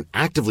those who aren't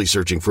actively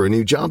searching for a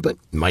new job but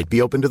might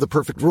be open to the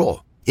perfect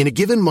role. In a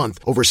given month,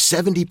 over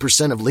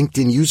 70% of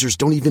LinkedIn users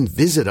don't even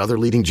visit other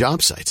leading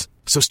job sites.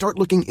 So start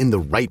looking in the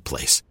right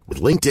place.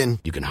 With LinkedIn,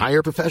 you can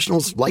hire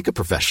professionals like a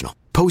professional.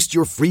 Post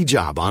your free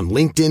job on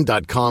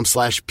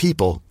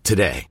linkedin.com/people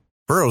today.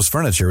 Burrow's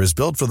furniture is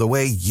built for the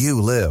way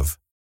you live.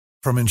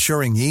 From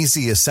ensuring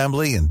easy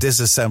assembly and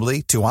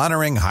disassembly to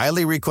honoring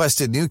highly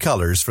requested new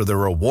colors for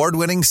their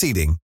award-winning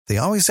seating, they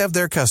always have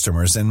their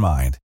customers in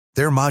mind.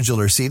 Their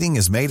modular seating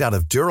is made out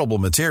of durable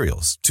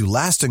materials to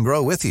last and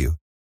grow with you.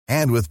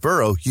 And with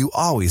Burrow, you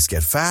always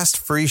get fast,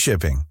 free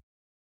shipping.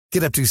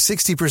 Get up to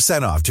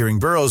 60% off during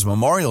Burrow's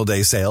Memorial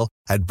Day sale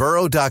at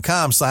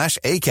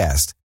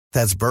burrow.com/ACAST.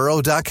 That's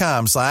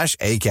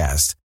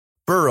burrow.com/ACAST.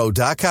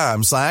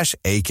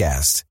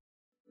 burrow.com/ACAST.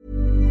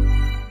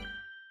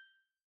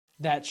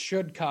 That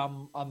should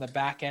come on the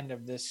back end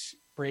of this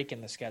break in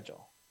the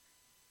schedule.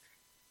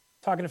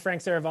 Talking to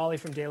Frank Seravalli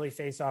from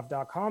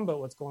dailyfaceoff.com about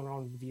what's going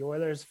on with the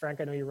Oilers. Frank,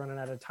 I know you're running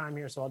out of time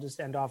here, so I'll just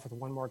end off with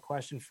one more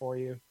question for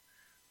you.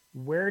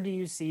 Where do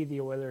you see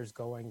the Oilers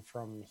going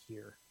from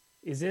here?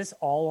 Is this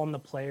all on the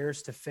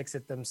players to fix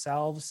it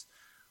themselves?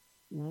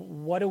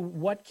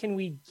 What can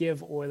we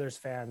give Oilers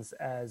fans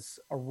as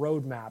a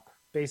roadmap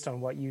based on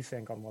what you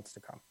think on what's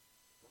to come?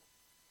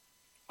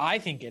 I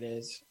think it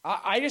is.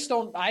 I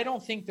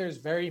don't think there's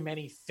very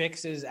many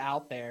fixes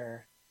out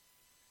there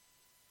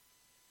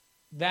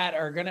that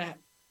are going to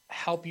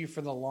help you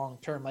for the long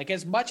term. Like,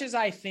 as much as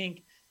I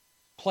think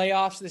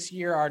playoffs this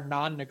year are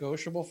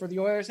non-negotiable for the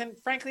Oilers, and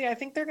frankly, I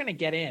think they're going to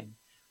get in.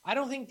 I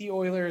don't think the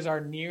Oilers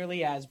are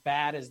nearly as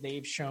bad as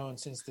they've shown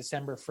since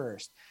December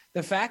 1st.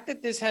 The fact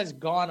that this has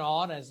gone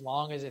on as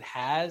long as it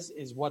has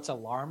is what's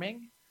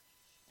alarming.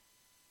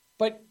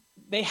 But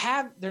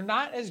they're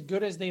not as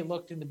good as they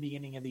looked in the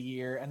beginning of the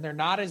year, and they're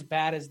not as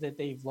bad as that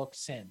they've looked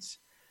since.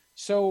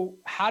 So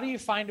how do you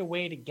find a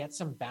way to get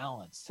some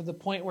balance to the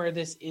point where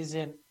this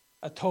isn't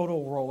a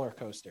total roller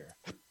coaster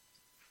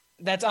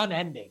that's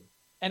unending?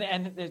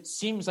 And it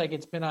seems like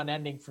it's been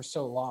unending for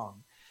so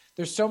long.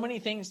 There's so many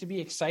things to be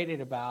excited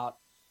about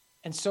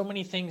and so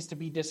many things to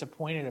be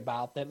disappointed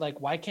about that, like,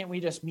 why can't we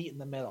just meet in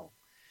the middle?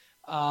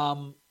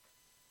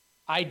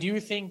 I do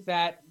think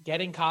that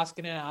getting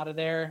Koskinen out of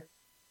there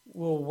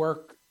will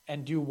work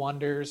and do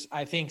wonders.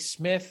 I think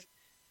Smith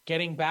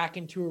getting back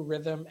into a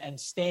rhythm and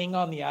staying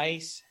on the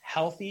ice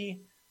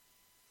healthy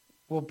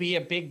will be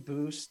a big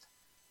boost.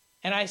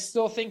 And I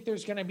still think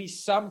there's going to be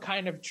some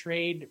kind of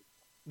trade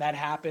that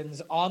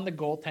happens on the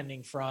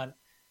goaltending front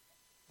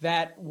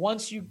that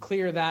once you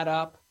clear that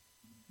up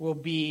will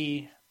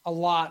be a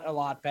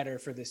lot better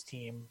for this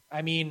team.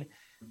 I mean,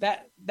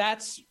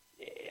 that's,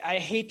 I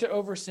hate to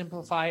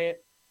oversimplify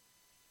it,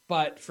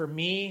 but for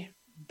me,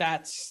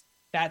 that's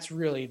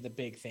really the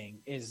big thing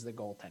is the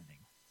goaltending.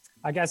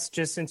 I guess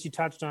just since you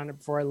touched on it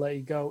before I let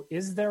you go,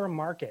 is there a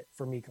market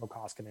for Mikko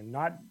Koskinen?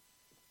 Not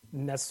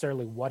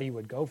necessarily what he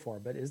would go for,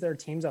 but is there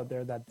teams out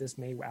there that this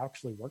may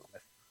actually work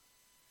with?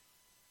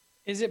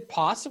 Is it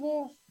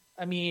possible?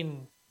 I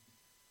mean,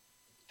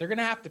 they're going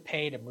to have to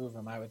pay to move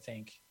him, I would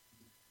think.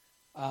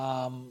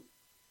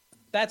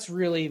 That's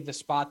really the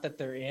spot that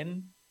they're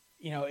in.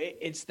 You know,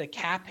 it's the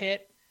cap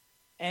hit.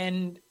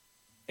 And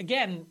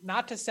again,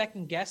 not to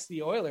second guess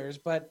the Oilers,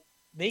 but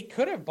they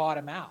could have bought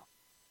him out.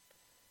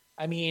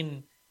 I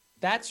mean,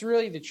 that's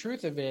really the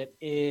truth of it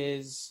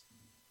is,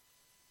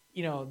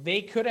 you know,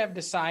 they could have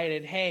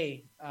decided,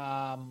 hey,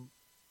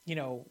 you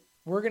know,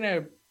 we're going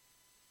to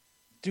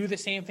do the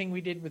same thing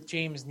we did with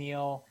James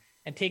Neal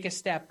and take a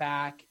step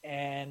back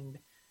and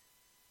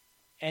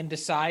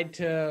decide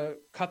to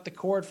cut the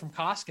cord from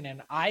Koskinen.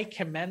 I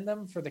commend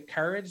them for the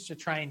courage to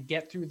try and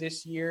get through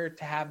this year,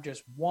 to have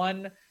just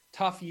one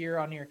tough year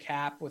on your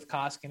cap with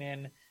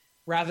Koskinen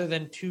rather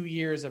than 2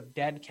 years of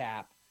dead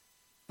cap.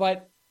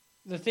 But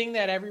the thing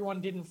that everyone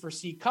didn't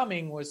foresee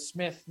coming was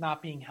Smith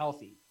not being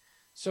healthy.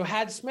 So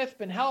had Smith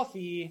been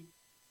healthy,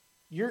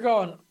 you're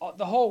going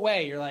the whole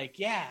way. You're like,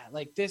 yeah,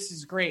 like this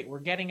is great. We're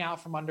getting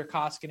out from under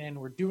Koskinen.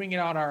 We're doing it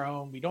on our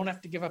own. We don't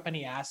have to give up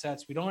any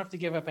assets. We don't have to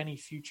give up any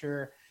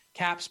future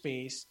cap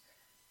space.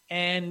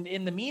 And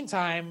in the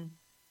meantime,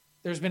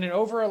 there's been an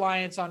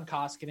over-reliance on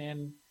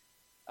Koskinen.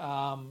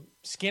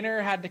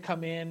 Skinner had to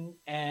come in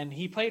and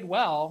he played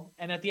well.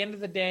 And at the end of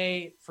the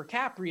day, for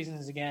cap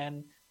reasons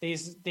again,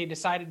 they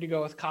decided to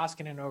go with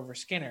Koskinen over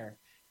Skinner.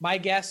 My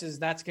guess is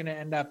that's going to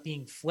end up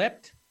being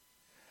flipped.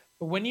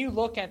 But when you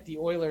look at the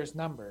Oilers'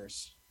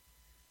 numbers,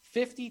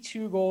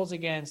 52 goals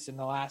against in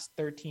the last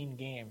 13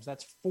 games,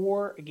 that's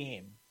 4 a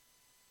game.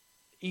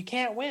 You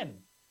can't win.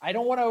 I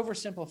don't want to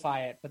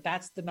oversimplify it, but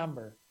that's the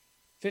number.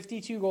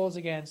 52 goals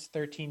against,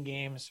 13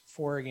 games,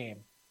 4 a game.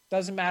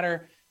 Doesn't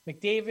matter.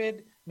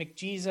 McDavid,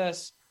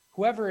 McJesus,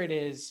 whoever it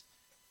is,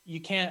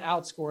 you can't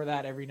outscore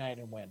that every night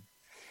and win.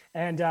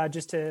 And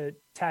just to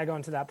tag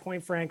on to that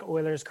point, Frank,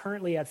 Oilers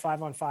currently at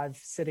 5-on-5,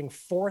 sitting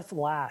 4th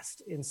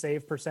last in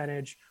save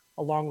percentage,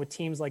 along with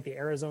teams like the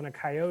Arizona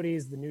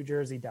Coyotes, the New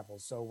Jersey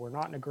Devils. So we're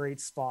not in a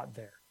great spot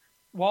there.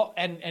 Well,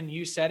 and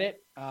you said it,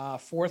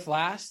 4th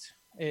last.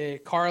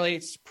 It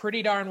correlates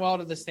pretty darn well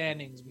to the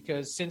standings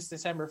because since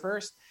December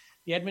 1st,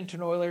 the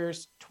Edmonton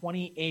Oilers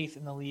 28th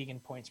in the league in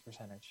points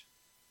percentage.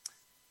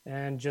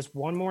 And just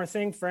one more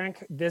thing,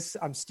 Frank, this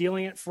I'm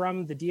stealing it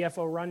from the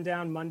DFO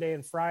Rundown Monday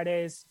and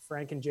Fridays.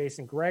 Frank and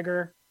Jason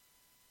Greger,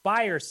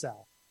 buy or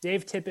sell.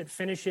 Dave Tippett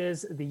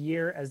finishes the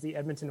year as the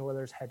Edmonton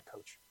Oilers head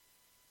coach.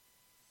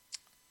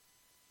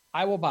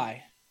 I will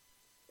buy.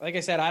 Like I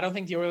said, I don't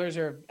think the Oilers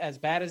are as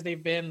bad as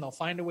they've been. They'll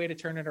find a way to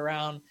turn it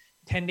around.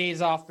 10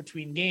 days off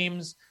between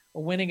games, a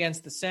win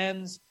against the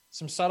Sens,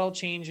 some subtle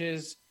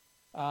changes,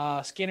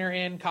 Skinner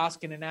in,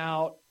 Koskinen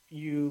out.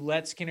 You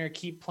let Skinner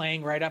keep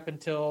playing right up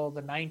until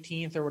the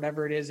 19th or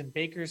whatever it is in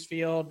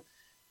Bakersfield.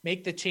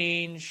 Make the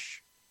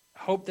change.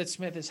 Hope that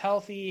Smith is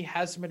healthy,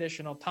 has some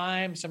additional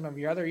time. Some of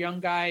your other young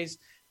guys,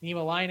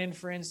 Nima Leinen,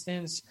 for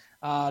instance,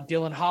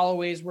 Dylan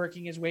Holloway's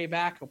working his way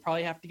back. He'll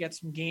probably have to get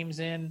some games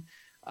in.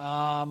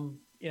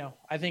 You know,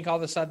 I think all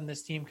of a sudden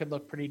this team could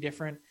look pretty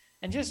different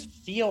and just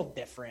feel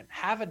different,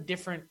 have a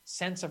different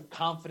sense of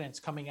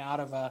confidence coming out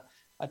of a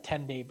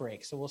 10-day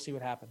break. So we'll see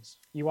what happens.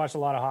 You watch a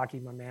lot of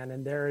hockey, my man,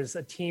 and there is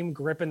a team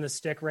gripping the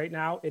stick right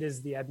now. It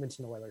is the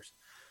Edmonton Oilers.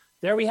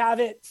 There we have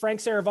it. Frank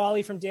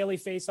Seravalli from Daily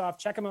Faceoff.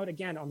 Check him out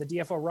again on the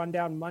DFO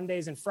Rundown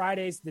Mondays and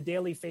Fridays, the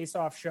Daily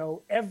Faceoff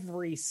show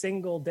every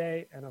single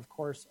day. And of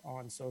course,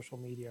 on social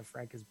media,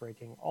 Frank is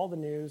breaking all the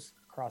news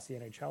across the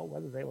NHL,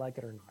 whether they like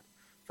it or not.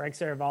 Frank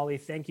Seravalli,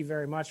 thank you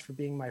very much for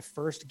being my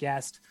first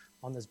guest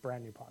on this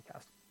brand new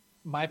podcast.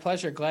 My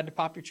pleasure. Glad to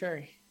pop your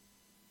cherry.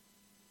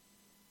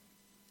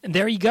 And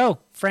there you go,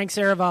 Frank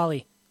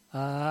Seravalli.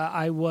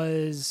 I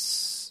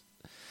was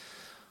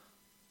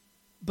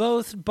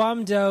both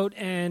bummed out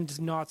and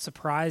not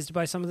surprised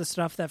by some of the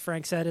stuff that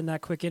Frank said in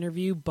that quick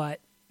interview, but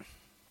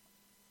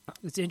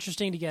it's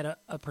interesting to get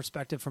a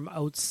perspective from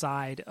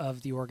outside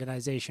of the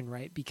organization,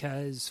 right?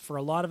 Because for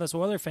a lot of us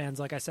Oiler fans,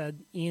 like I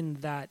said in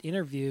that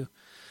interview,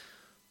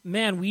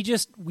 man,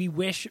 we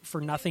wish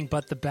for nothing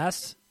but the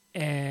best,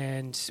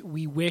 and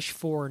we wish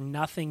for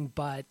nothing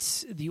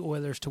but the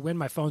Oilers to win.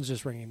 My phone's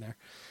just ringing there.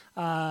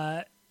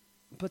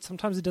 But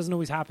sometimes it doesn't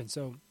always happen.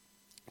 So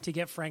to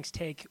get Frank's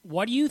take,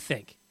 what do you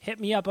think? Hit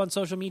me up on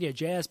social media,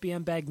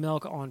 JSBM Bag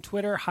Milk on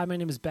Twitter. Hi, my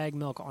name is Bag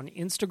Milk on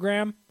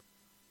Instagram.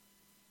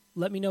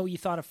 Let me know what you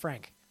thought of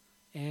Frank.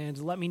 And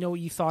let me know what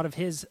you thought of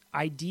his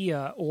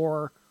idea,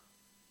 or,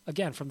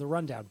 again, from the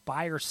rundown,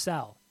 buy or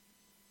sell.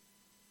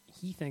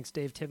 He thinks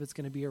Dave Tippett's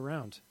going to be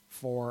around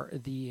for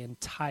the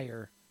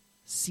entire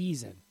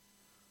season.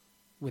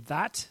 With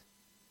that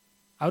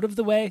out of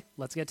the way,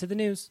 let's get to the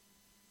news.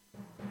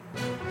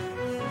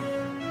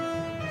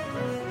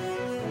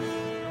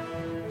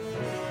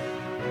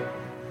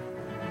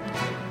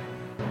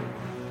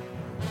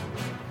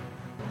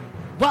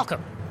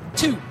 Welcome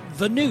to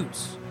the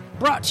news,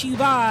 brought to you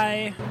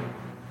by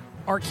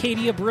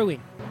Arcadia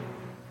Brewing.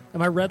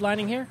 Am I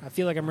redlining here? I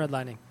feel like I'm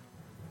redlining.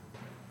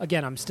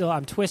 Again, I'm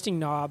twisting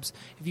knobs.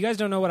 If you guys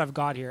don't know what I've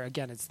got here,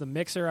 again, it's the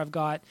mixer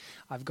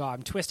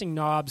I'm twisting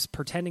knobs,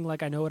 pretending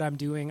like I know what I'm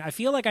doing. I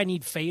feel like I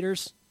need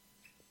faders.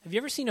 Have you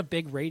ever seen a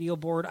big radio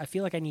board? I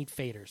feel like I need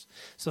faders.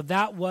 So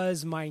that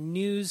was my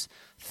news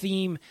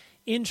theme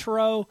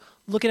intro.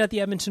 Looking at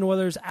the Edmonton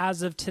Oilers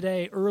as of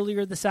today,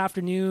 earlier this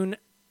afternoon,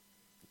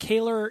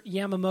 Kailer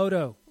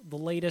Yamamoto, the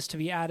latest to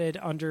be added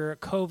under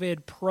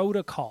COVID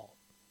protocol.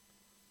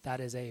 That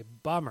is a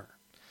bummer.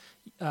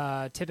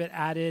 Tippett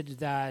added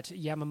that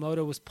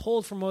Yamamoto was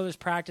pulled from Oilers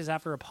practice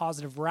after a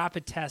positive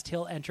rapid test.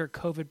 He'll enter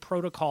COVID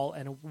protocol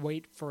and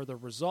wait for the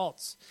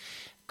results.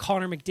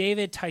 Connor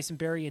McDavid, Tyson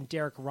Barrie, and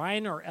Derek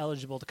Ryan are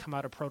eligible to come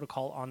out of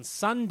protocol on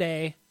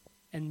Sunday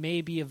and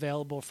may be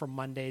available for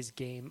Monday's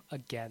game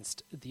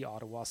against the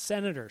Ottawa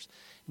Senators.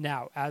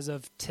 Now, as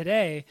of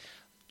today,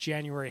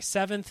 January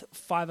 7th,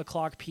 5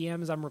 o'clock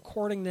p.m. as I'm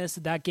recording this,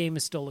 that game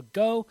is still a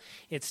go.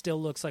 It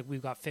still looks like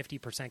we've got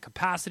 50%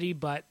 capacity,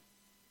 but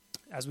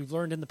as we've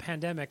learned in the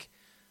pandemic,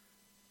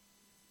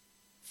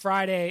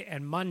 Friday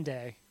and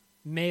Monday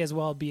may as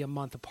well be a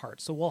month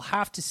apart. So we'll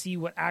have to see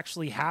what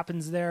actually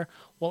happens there.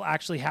 We'll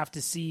actually have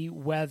to see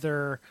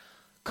whether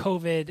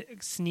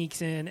COVID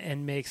sneaks in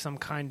and makes some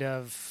kind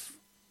of,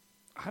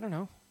 I don't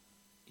know,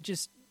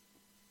 just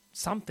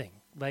something.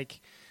 Like,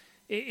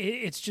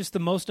 it's just the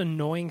most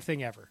annoying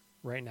thing ever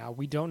right now.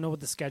 We don't know what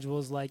the schedule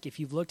is like. If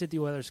you've looked at the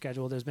Oilers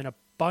schedule, there's been a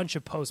bunch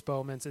of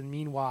postponements, and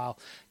meanwhile,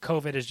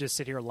 COVID is just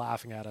sitting here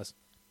laughing at us.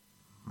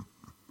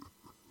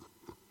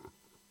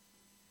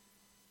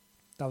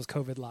 That was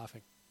COVID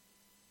laughing.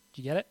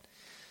 Did you get it?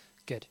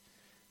 Good.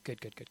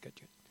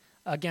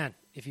 Again,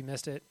 if you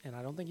missed it, and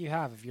I don't think you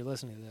have if you're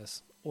listening to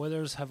this,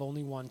 Oilers have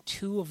only won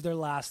 2 of their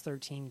last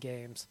 13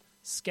 games.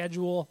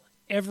 Schedule,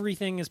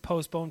 everything is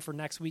postponed for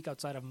next week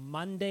outside of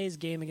Monday's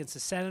game against the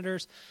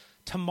Senators.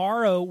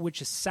 Tomorrow, which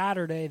is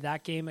Saturday,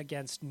 that game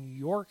against New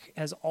York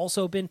has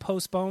also been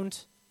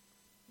postponed.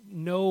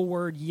 No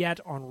word yet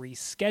on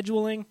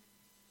rescheduling.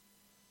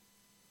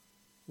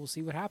 We'll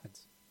see what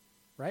happens,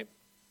 right?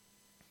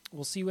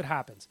 We'll see what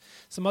happens.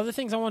 Some other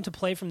things I want to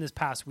play from this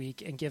past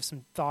week and give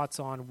some thoughts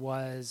on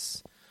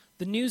was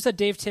the news that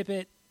Dave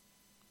Tippett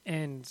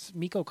and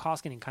Mikko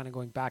Koskinen kind of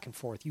going back and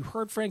forth. You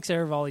heard Frank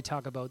Seravalli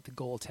talk about the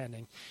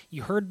goaltending.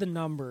 You heard the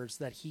numbers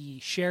that he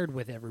shared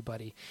with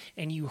everybody,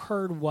 and you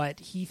heard what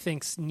he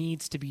thinks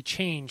needs to be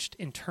changed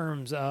in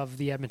terms of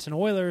the Edmonton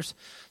Oilers.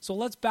 So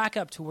let's back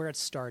up to where it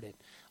started.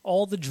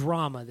 All the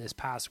drama this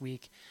past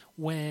week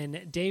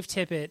when Dave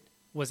Tippett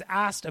was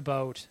asked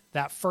about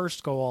that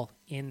first goal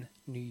in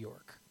New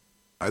York.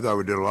 I thought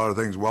we did a lot of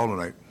things well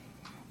tonight.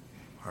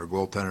 Our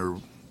goaltender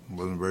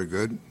wasn't very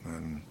good,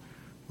 and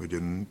we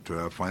didn't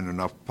find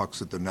enough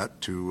pucks at the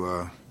net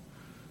to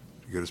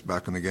get us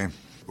back in the game.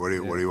 What do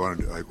you want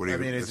to do?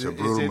 It's a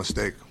brutal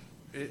mistake.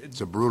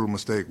 It's a brutal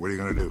mistake. What are you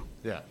going to do?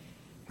 Yeah.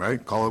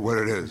 Right? Call it what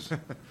it is.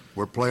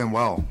 We're playing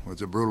well.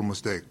 It's a brutal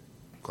mistake.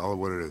 Call it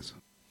what it is.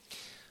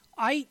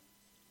 I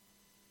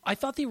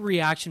thought the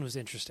reaction was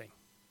interesting.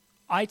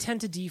 I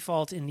tend to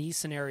default in these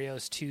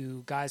scenarios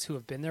to guys who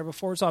have been there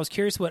before. So I was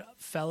curious what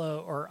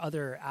fellow or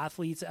other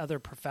athletes, other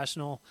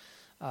professional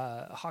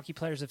hockey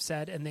players have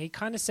said. And they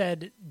kind of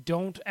said,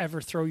 don't ever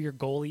throw your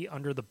goalie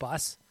under the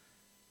bus,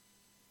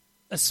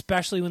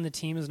 especially when the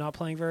team is not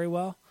playing very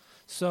well.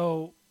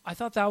 So I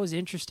thought that was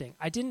interesting.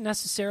 I didn't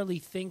necessarily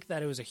think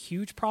that it was a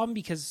huge problem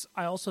because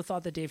I also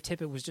thought that Dave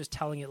Tippett was just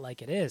telling it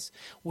like it is,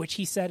 which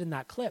he said in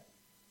that clip.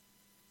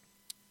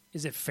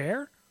 Is it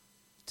fair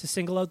to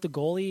single out the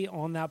goalie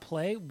on that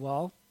play?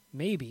 Well,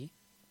 maybe.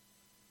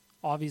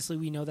 Obviously,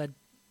 we know that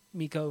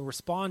Mikko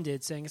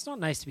responded saying, it's not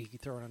nice to be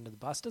thrown under the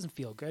bus. It doesn't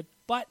feel good.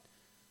 But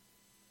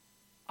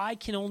I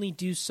can only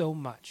do so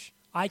much.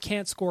 I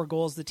can't score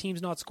goals. The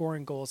team's not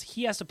scoring goals.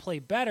 He has to play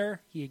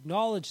better. He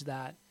acknowledged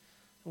that.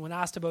 And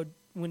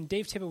when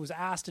Dave Tippett was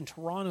asked in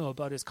Toronto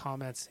about his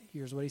comments,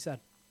 here's what he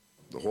said.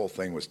 The whole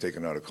thing was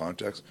taken out of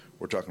context.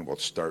 We're talking about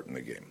starting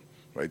the game,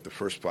 right? The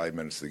first 5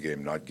 minutes of the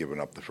game, not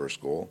giving up the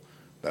first goal.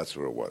 That's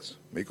what it was.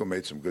 Mikko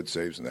made some good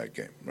saves in that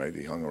game, right?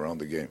 He hung around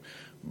the game.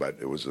 But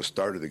it was the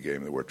start of the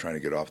game that we're trying to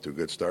get off to a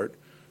good start.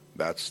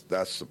 that's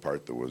the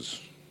part that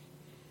was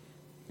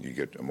you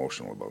get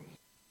emotional about.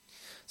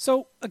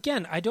 So,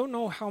 again, I don't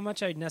know how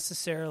much I'd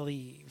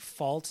necessarily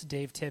fault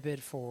Dave Tippett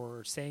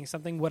for saying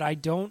something. What I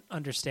don't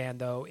understand,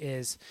 though,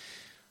 is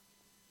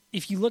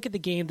if you look at the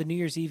game, the New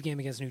Year's Eve game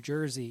against New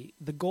Jersey,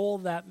 the goal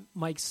that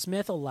Mike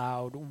Smith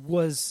allowed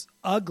was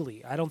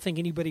ugly. I don't think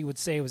anybody would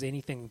say it was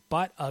anything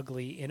but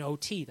ugly in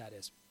OT, that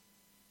is.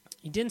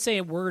 He didn't say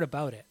a word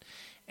about it.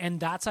 And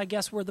that's, I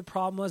guess, where the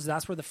problem was.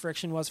 That's where the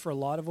friction was for a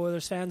lot of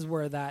Oilers fans,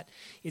 where that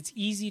it's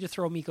easy to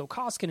throw Mikko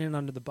Koskinen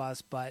under the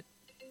bus, but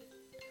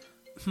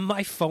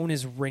my phone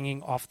is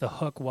ringing off the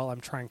hook while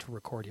I'm trying to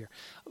record here.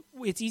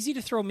 It's easy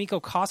to throw Mikko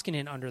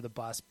Koskinen under the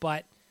bus,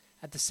 but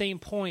at the same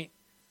point,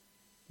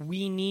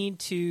 we need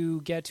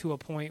to get to a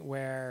point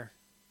where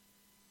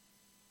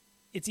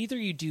it's either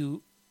you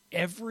do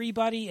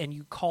everybody and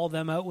you call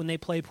them out when they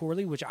play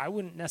poorly, which I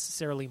wouldn't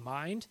necessarily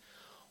mind,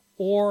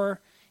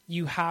 or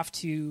you have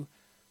to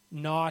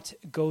not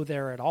go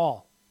there at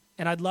all.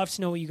 And I'd love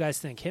to know what you guys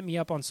think. Hit me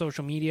up on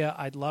social media.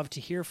 I'd love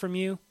to hear from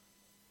you.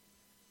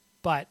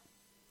 But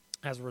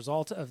as a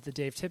result of the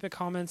Dave Tippett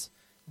comments,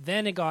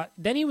 then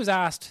he was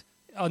asked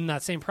on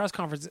that same press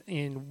conference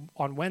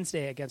on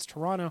Wednesday against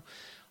Toronto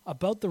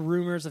about the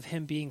rumors of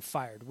him being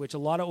fired, which a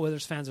lot of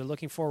Oilers fans are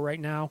looking for right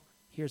now.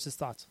 Here's his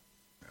thoughts.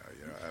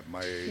 At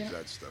my age,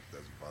 that stuff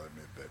doesn't bother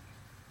me a bit.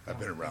 I've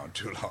been around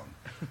too long,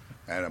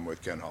 and I'm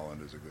with Ken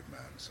Holland as a good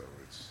man, so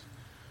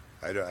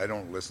I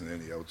don't listen to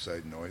any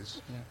outside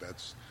noise. Yeah.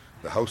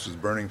 The house is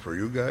burning for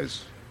you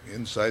guys.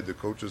 Inside the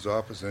coach's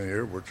office in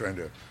here, we're trying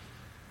to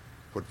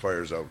put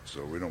fires out,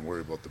 so we don't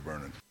worry about the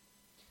burning.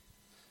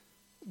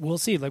 We'll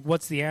see. Like,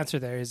 what's the answer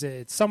there? Is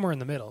it somewhere in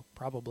the middle?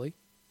 Probably,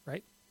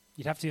 right?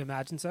 You'd have to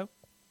imagine so.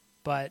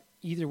 But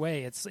either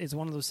way, it's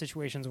one of those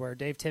situations where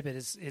Dave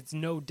Tippett it's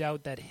no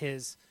doubt that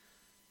his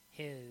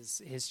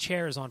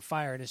chair is on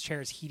fire and his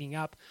chair is heating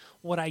up.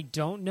 What I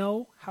don't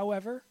know,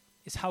 however,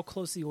 is how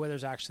close the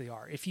Oilers actually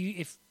are. If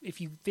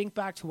you think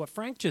back to what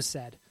Frank just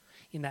said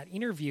in that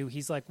interview,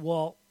 he's like,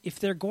 well, if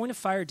they're going to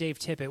fire Dave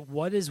Tippett,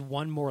 what is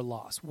one more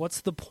loss?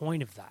 What's the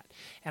point of that?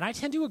 And I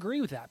tend to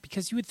agree with that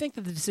because you would think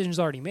that the decision's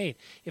already made.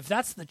 If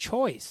that's the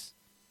choice,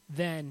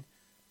 then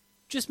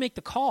just make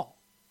the call.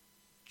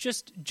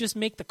 Just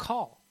make the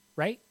call,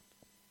 right?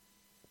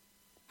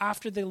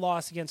 After the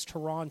loss against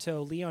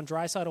Toronto, Leon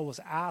Draisaitl was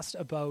asked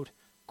about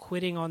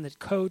quitting on the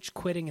coach,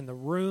 quitting in the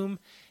room,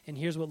 and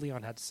here's what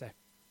Leon had to say.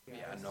 Yeah,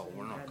 no,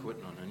 we're not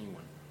quitting on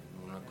anyone.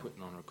 We're not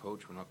quitting on our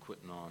coach. We're not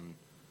quitting on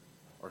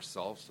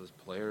ourselves as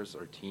players,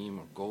 our team,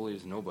 our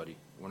goalies, nobody.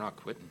 We're not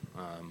quitting.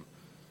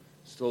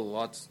 Still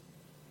lots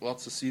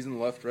of season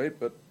left, right?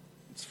 But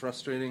it's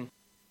frustrating.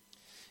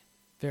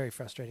 Very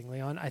frustrating,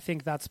 Leon. I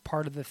think that's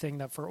part of the thing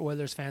that for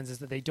Oilers fans is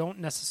that they don't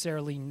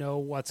necessarily know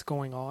what's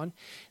going on.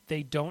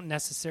 They don't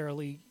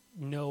necessarily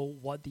know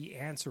what the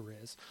answer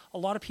is. A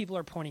lot of people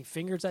are pointing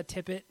fingers at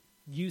Tippett,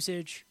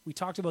 usage. We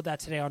talked about that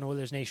today on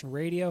Oilers Nation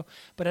Radio.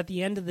 But at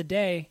the end of the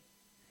day,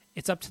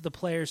 it's up to the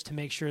players to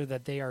make sure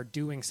that they are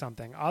doing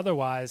something.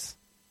 Otherwise...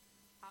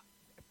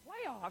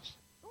 Playoffs?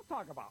 Don't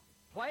talk about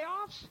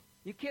playoffs.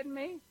 You kidding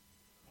me?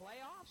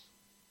 Playoffs?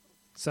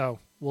 So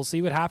we'll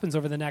see what happens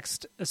over the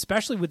next,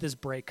 especially with this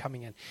break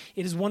coming in.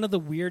 It is one of the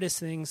weirdest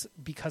things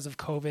because of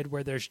COVID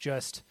where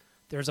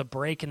there's a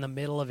break in the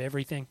middle of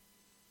everything.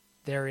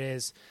 There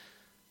is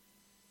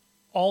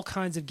all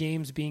kinds of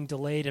games being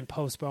delayed and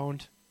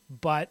postponed,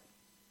 but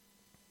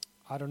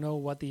I don't know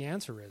what the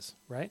answer is,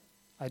 right?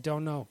 I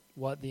don't know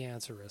what the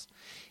answer is.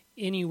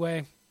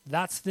 Anyway,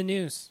 that's the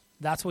news.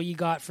 That's what you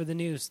got for the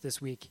news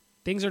this week.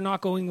 Things are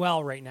not going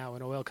well right now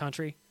in Oil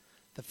Country.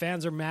 The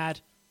fans are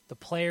mad. The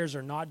players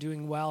are not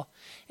doing well.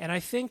 And I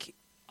think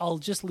I'll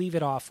just leave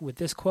it off with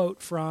this quote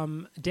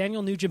from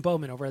Daniel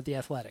Nugent-Bowman over at The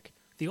Athletic.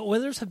 The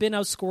Oilers have been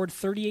outscored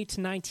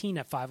 38-19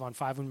 at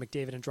 5-on-5 when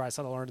McDavid and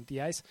Draisaitl aren't at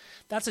the ice.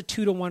 That's a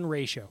 2-to-1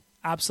 ratio.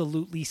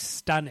 Absolutely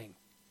stunning.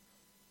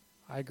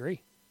 I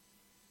agree.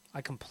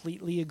 I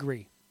completely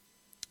agree.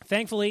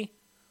 Thankfully,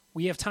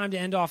 we have time to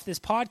end off this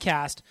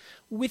podcast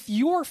with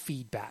your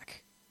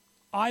feedback.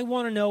 I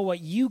want to know what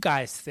you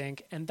guys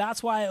think, and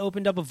that's why I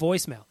opened up a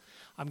voicemail.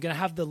 I'm going to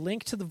have the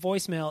link to the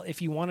voicemail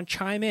if you want to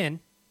chime in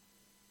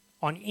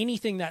on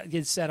anything that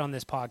gets said on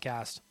this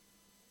podcast.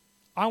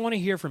 I want to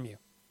hear from you.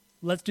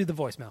 Let's do the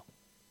voicemail.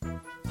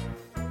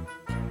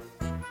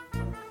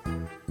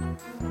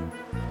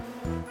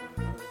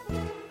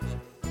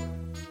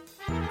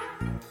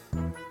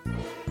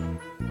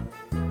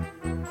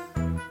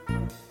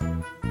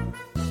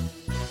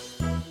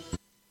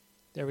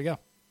 There we go.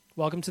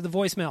 Welcome to the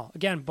voicemail.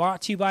 Again,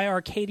 brought to you by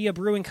Arcadia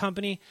Brewing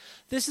Company.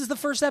 This is the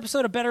first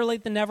episode of Better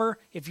Late Than Never.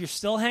 If you're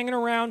still hanging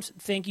around,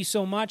 thank you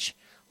so much.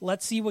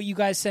 Let's see what you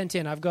guys sent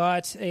in. I've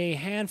got a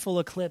handful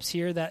of clips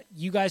here that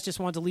you guys just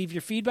want to leave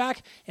your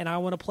feedback, and I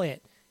want to play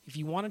it. If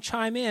you want to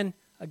chime in,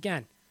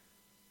 again,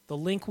 the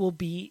link will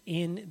be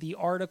in the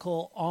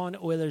article on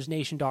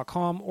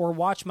OilersNation.com or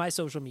watch my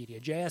social media,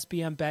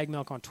 JSBM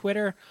Bagmilk on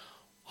Twitter.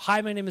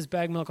 Hi, my name is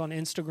Bagmilk on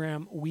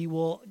Instagram.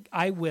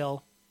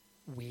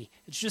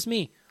 It's just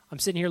me. I'm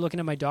sitting here looking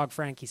at my dog,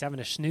 Frank. He's having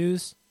a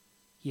snooze.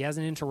 He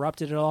hasn't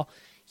interrupted at all.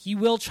 He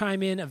will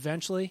chime in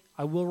eventually.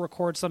 I will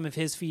record some of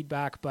his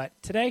feedback, but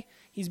today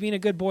he's being a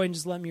good boy and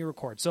just let me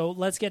record. So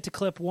let's get to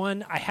clip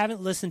 1. I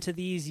haven't listened to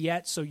these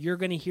yet, so you're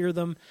going to hear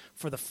them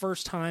for the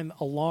first time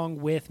along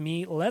with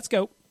me. Let's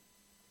go.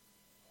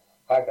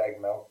 Hi,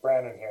 Bag Milk.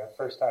 Brandon here.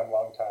 First time,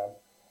 long time.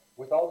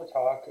 With all the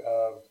talk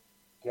of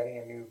getting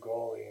a new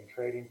goalie and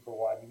trading for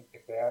one,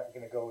 if they aren't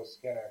going to go with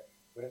Skinner,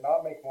 would it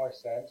not make more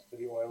sense for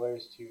the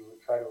Oilers to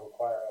try to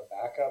acquire a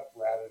backup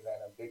rather than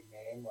a big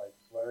name like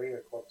Fleury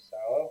or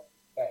Korpisalo?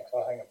 Thanks.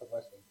 I'll hang up and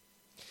listen.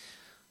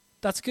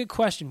 That's a good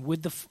question.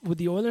 Would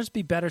the Oilers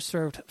be better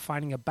served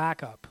finding a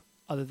backup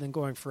other than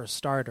going for a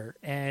starter?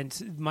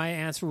 And my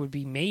answer would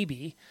be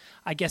maybe.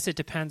 I guess it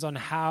depends on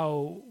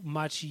how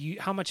much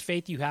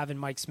faith you have in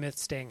Mike Smith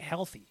staying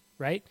healthy,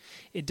 right?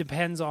 It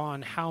depends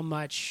on how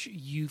much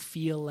you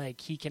feel like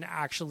he can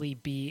actually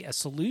be a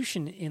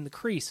solution in the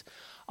crease.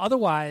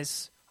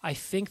 Otherwise, I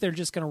think they're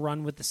just going to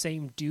run with the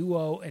same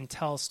duo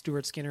until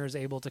Stuart Skinner is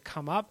able to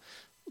come up.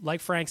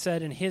 Like Frank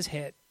said in his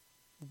hit,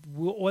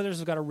 Oilers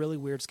have got a really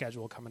weird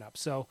schedule coming up.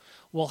 So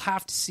we'll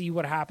have to see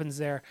what happens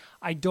there.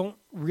 I don't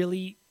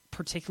really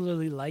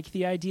particularly like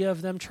the idea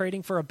of them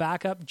trading for a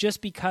backup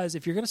just because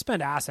if you're going to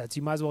spend assets,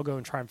 you might as well go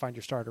and try and find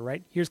your starter,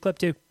 right? Here's clip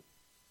 2.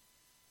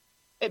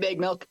 Hey, Big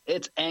Milk.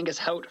 It's Angus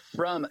Hout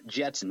from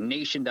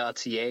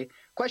JetsNation.ca.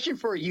 Question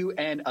for you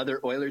and other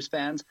Oilers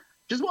fans.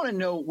 Just want to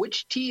know,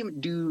 which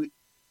team do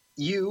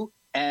you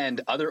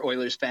and other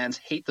Oilers fans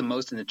hate the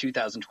most in the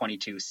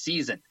 2022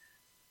 season?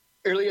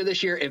 Earlier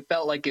this year, it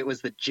felt like it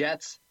was the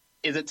Jets.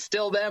 Is it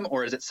still them,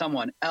 or is it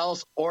someone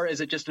else, or is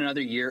it just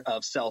another year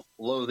of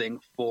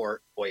self-loathing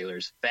for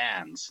Oilers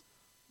fans?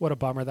 What a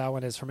bummer that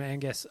one is from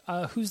Angus.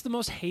 Who's the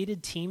most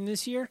hated team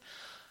this year?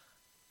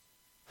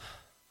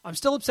 I'm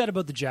still upset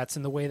about the Jets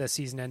and the way that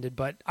season ended,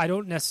 but I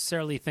don't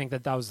necessarily think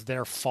that was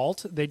their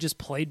fault. They just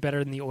played better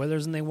than the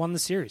Oilers and they won the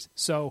series.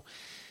 So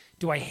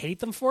do I hate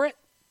them for it?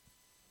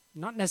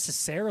 Not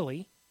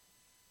necessarily.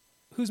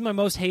 Who's my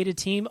most hated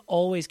team?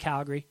 Always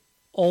Calgary.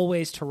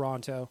 Always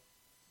Toronto.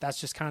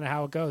 That's just kind of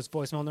how it goes.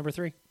 Voicemail number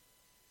 3.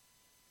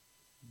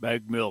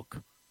 Bag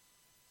Milk.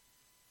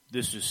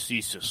 This is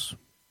Cesus.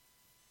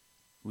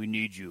 We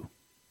need you.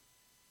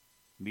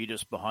 Meet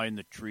us behind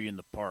the tree in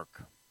the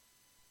park.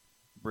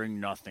 Bring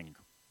nothing.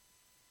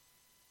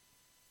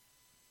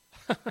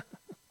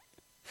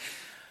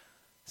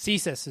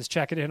 Cesus is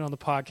checking in on the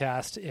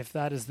podcast. If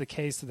that is the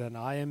case, then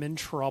I am in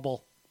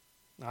trouble.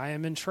 I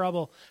am in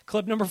trouble.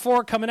 Clip number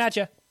 4 coming at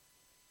you.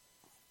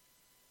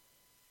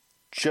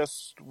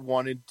 Just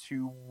wanted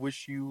to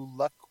wish you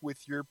luck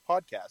with your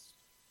podcast.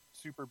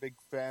 Super big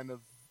fan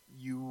of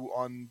you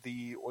on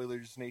the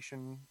Oilers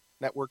Nation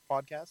Network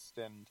podcast,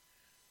 and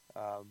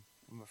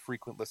I'm a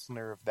frequent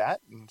listener of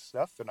that and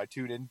stuff, and I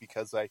tune in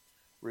because I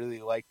really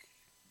like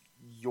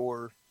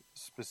your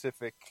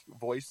specific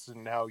voice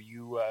and how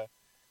you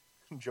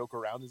joke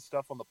around and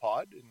stuff on the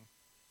pod. And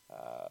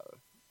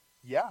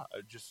yeah,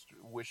 I just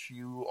wish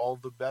you all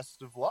the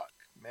best of luck,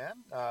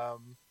 man.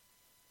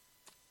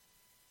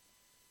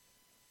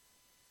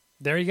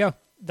 There you go.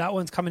 That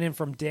one's coming in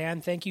from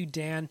Dan. Thank you,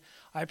 Dan.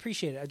 I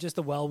appreciate it. Just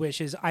the well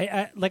wishes.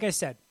 I like I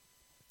said,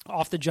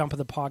 off the jump of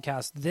the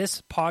podcast,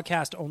 this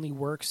podcast only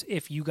works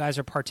if you guys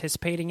are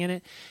participating in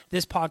it.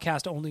 This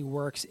podcast only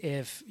works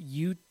if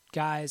you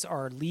guys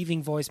are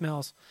leaving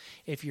voicemails,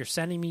 if you're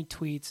sending me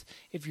tweets,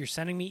 if you're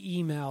sending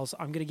me emails.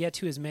 I'm going to get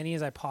to as many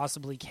as I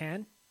possibly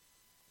can,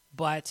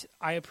 but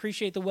I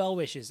appreciate the well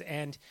wishes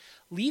and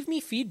leave me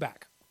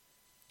feedback.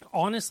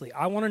 Honestly,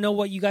 I want to know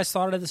what you guys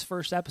thought of this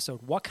first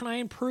episode. What can I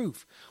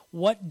improve?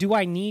 What do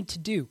I need to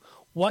do?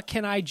 What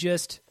can I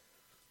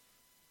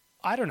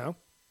I don't know.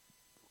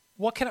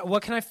 What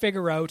can I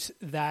figure out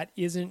that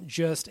isn't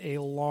just a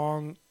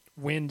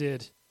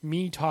long-winded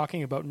me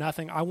talking about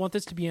nothing? I want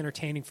this to be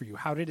entertaining for you.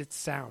 How did it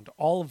sound?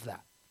 All of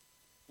that.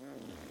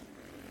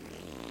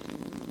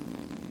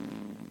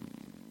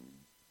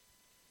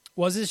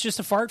 Was this just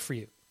a fart for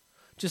you?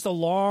 Just a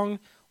long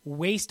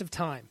waste of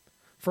time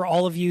for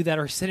all of you that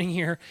are sitting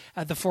here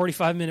at the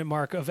 45-minute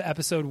mark of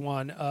episode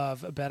 1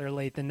 of Better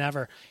Late Than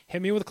Never. Hit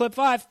me with clip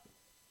 5.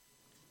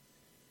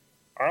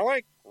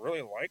 I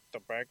really like the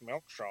Bag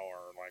Milk show or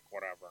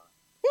whatever.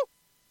 Woo!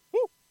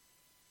 Woo!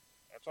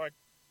 That's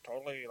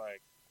totally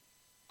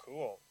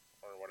cool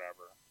or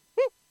whatever.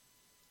 Woo!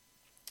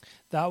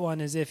 That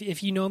one is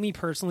if you know me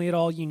personally at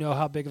all, you know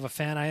how big of a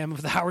fan I am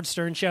of the Howard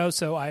Stern show,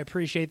 so I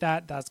appreciate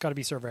that. That's got to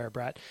be Surveyor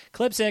Brett.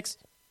 Clip 6.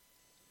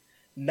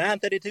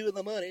 9:32 in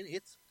the morning.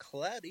 It's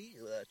cloudy.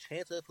 A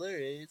chance of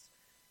flurries.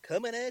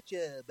 Coming at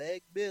you.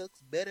 Bag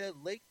Milk's Better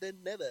Late Than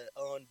Never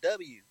on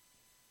W.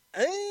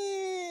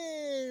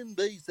 And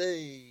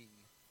BC.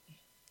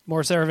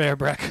 More Surveyor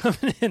Brett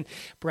coming in.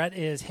 Brett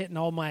is hitting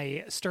all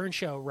my Stern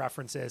Show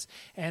references.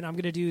 And I'm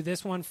going to do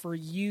this one for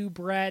you,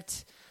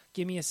 Brett.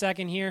 Give me a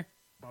second here.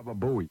 Baba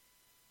Booey.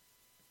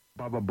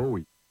 Baba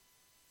Booey.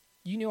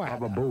 You knew I had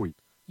Baba that. Booey.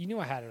 You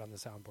knew I had it on the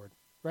soundboard,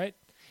 right?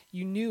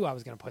 You knew I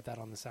was going to put that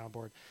on the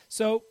soundboard.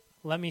 So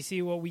let me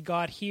see what we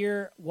got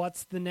here.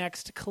 What's the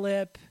next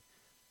clip?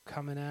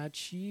 Coming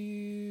at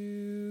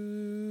you.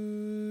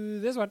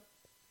 This one.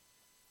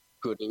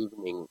 Good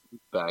evening,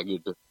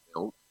 baggage of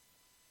milk.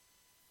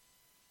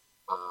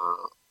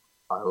 I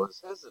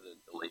was hesitant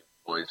to leave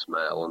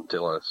voicemail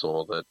until I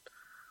saw that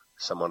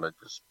someone had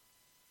just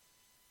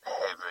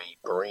heavy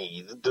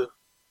breathed,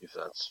 if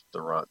that's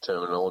the right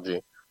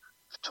terminology,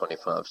 for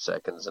 25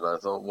 seconds, and I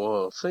thought,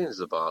 well, seeing as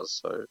the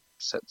bar's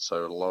set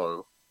so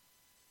low,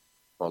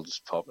 I'll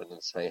just pop in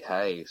and say,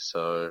 hey.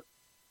 So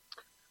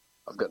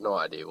I've got no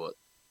idea what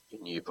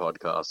your new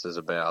podcast is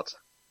about,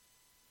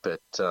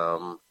 but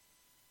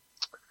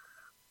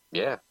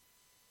yeah,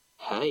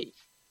 hey.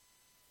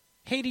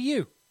 Hey to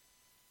you,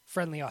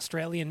 friendly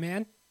Australian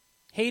man.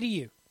 Hey to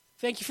you.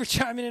 Thank you for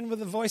chiming in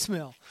with a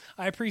voicemail.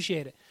 I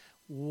appreciate it.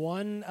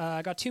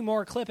 I got two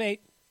more. Clip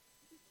 8.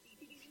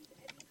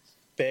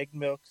 Bag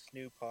Milk's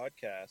new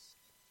podcast,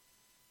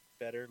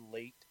 Better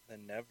Late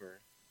Than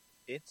Never.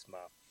 It's my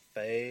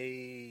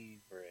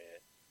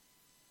favorite.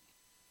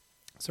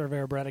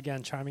 Surveyor Brett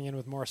again chiming in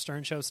with more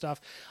Stern Show stuff.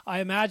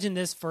 I imagine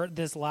this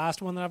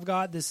last one that I've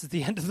got, this is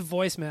the end of the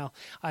voicemail.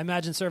 I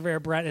imagine Surveyor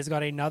Brett has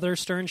got another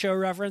Stern Show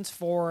reference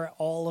for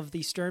all of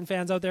the Stern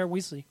fans out there.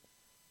 Weasley.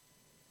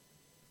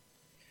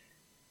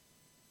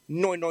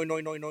 No. Ooh!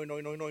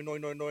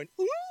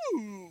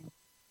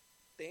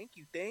 Thank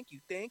you.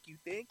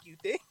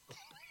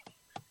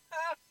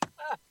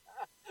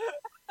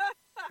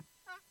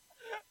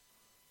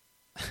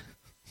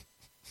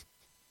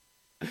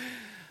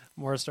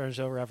 More Stern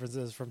Show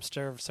references from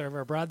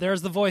Server Brad.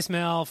 There's the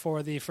voicemail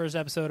for the first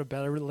episode of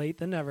Better Late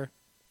Than Never.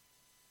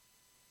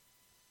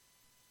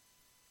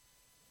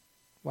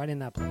 Why didn't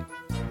that play?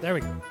 There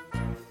we go.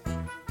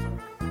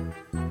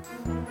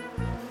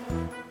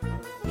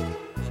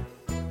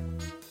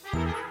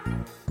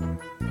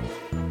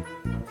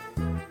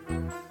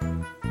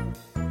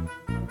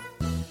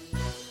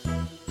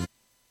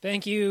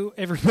 Thank you,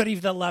 everybody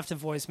that left a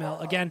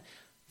voicemail. Again,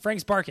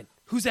 Frank's barking.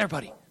 Who's there,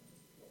 buddy?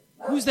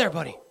 Who's there,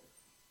 buddy?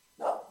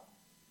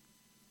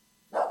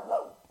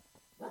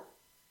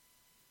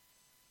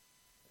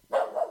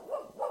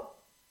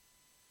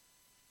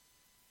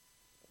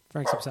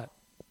 Frank's upset.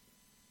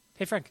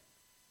 Hey, Frank,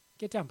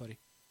 get down, buddy.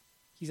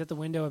 He's at the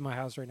window in my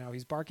house right now.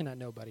 He's barking at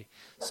nobody.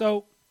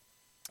 So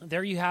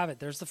there you have it.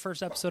 There's the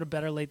first episode of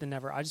Better Late Than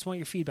Never. I just want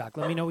your feedback.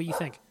 Let me know what you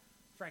think.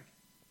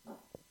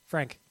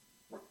 Frank.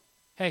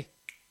 Hey.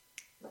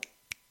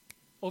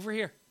 Over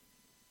here.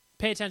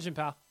 Pay attention,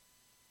 pal.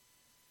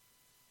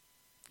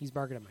 He's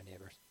barking at my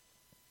neighbors.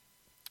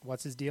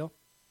 What's his deal?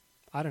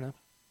 I don't know.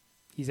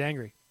 He's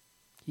angry.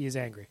 He is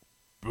angry.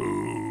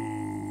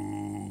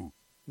 Boo.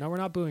 No, we're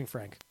not booing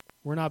Frank.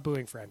 We're not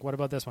booing Frank. What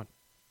about this one?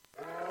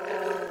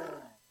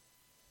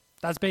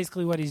 That's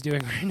basically what he's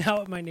doing right now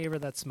with my neighbor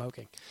that's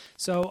smoking.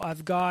 So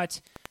I've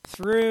got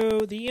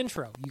through the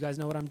intro. You guys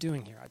know what I'm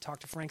doing here. I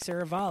talked to Frank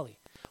Seravalli.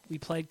 We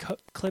played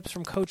clips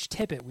from Coach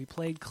Tippett. We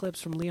played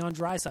clips from Leon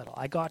Draisaitl.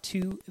 I got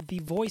to the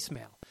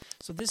voicemail.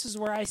 So this is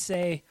where I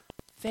say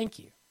thank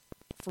you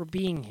for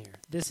being here.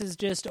 This is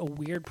just a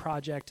weird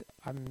project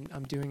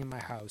I'm doing in my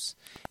house.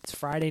 It's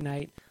Friday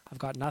night. I've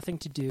got nothing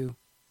to do.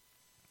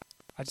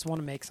 I just want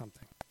to make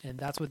something. And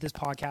that's what this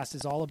podcast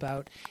is all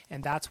about.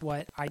 And that's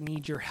what I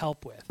need your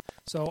help with.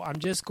 So I'm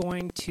just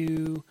going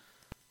to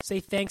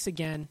say thanks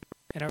again.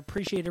 And I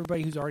appreciate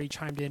everybody who's already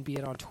chimed in, be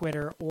it on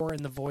Twitter or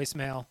in the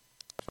voicemail.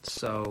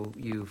 So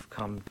you've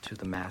come to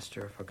the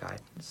master for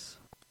guidance.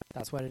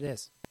 That's what it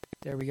is.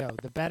 There we go.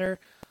 The Better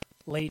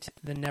Late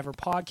Than Never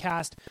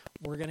podcast.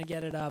 We're going to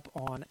get it up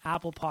on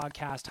Apple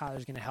Podcasts.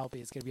 Tyler's going to help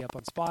you. It's going to be up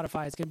on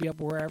Spotify. It's going to be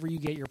up wherever you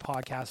get your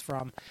podcast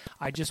from.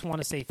 I just want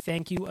to say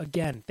thank you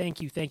again.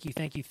 Thank you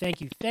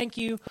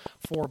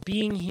for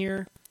being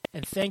here.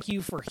 And thank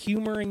you for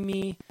humoring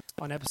me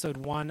on episode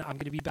 1. I'm going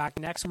to be back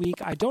next week.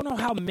 I don't know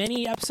how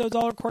many episodes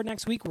I'll record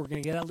next week. We're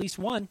going to get at least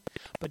one.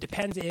 But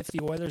depends if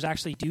the Oilers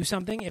actually do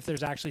something, if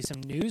there's actually some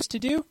news to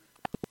do.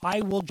 I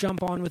will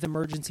jump on with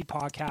emergency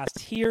podcasts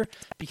here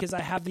because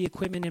I have the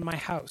equipment in my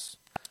house.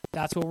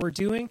 That's what we're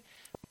doing.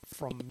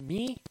 From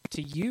me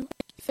to you,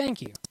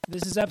 thank you.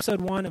 This is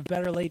episode 1 of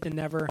Better Late Than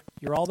Never.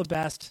 You're all the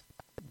best.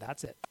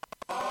 That's it.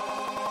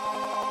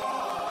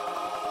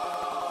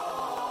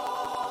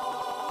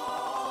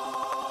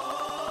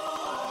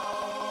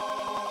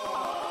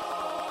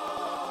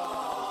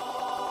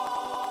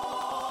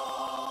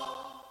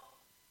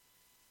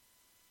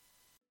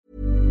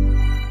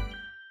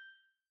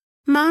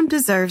 Mom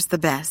deserves the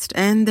best,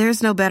 and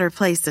there's no better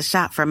place to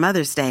shop for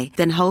Mother's Day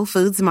than Whole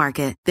Foods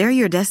Market. They're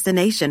your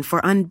destination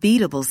for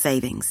unbeatable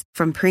savings,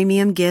 from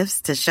premium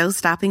gifts to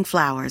show-stopping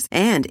flowers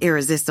and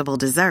irresistible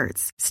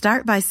desserts.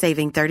 Start by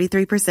saving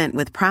 33%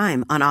 with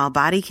Prime on all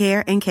body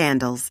care and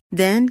candles.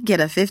 Then get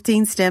a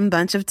 15-stem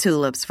bunch of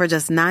tulips for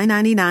just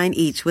 $9.99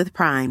 each with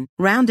Prime.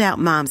 Round out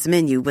Mom's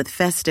menu with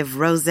festive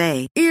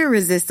rosé,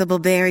 irresistible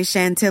berry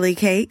chantilly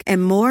cake,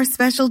 and more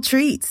special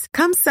treats.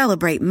 Come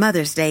celebrate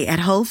Mother's Day at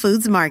Whole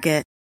Foods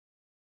Market.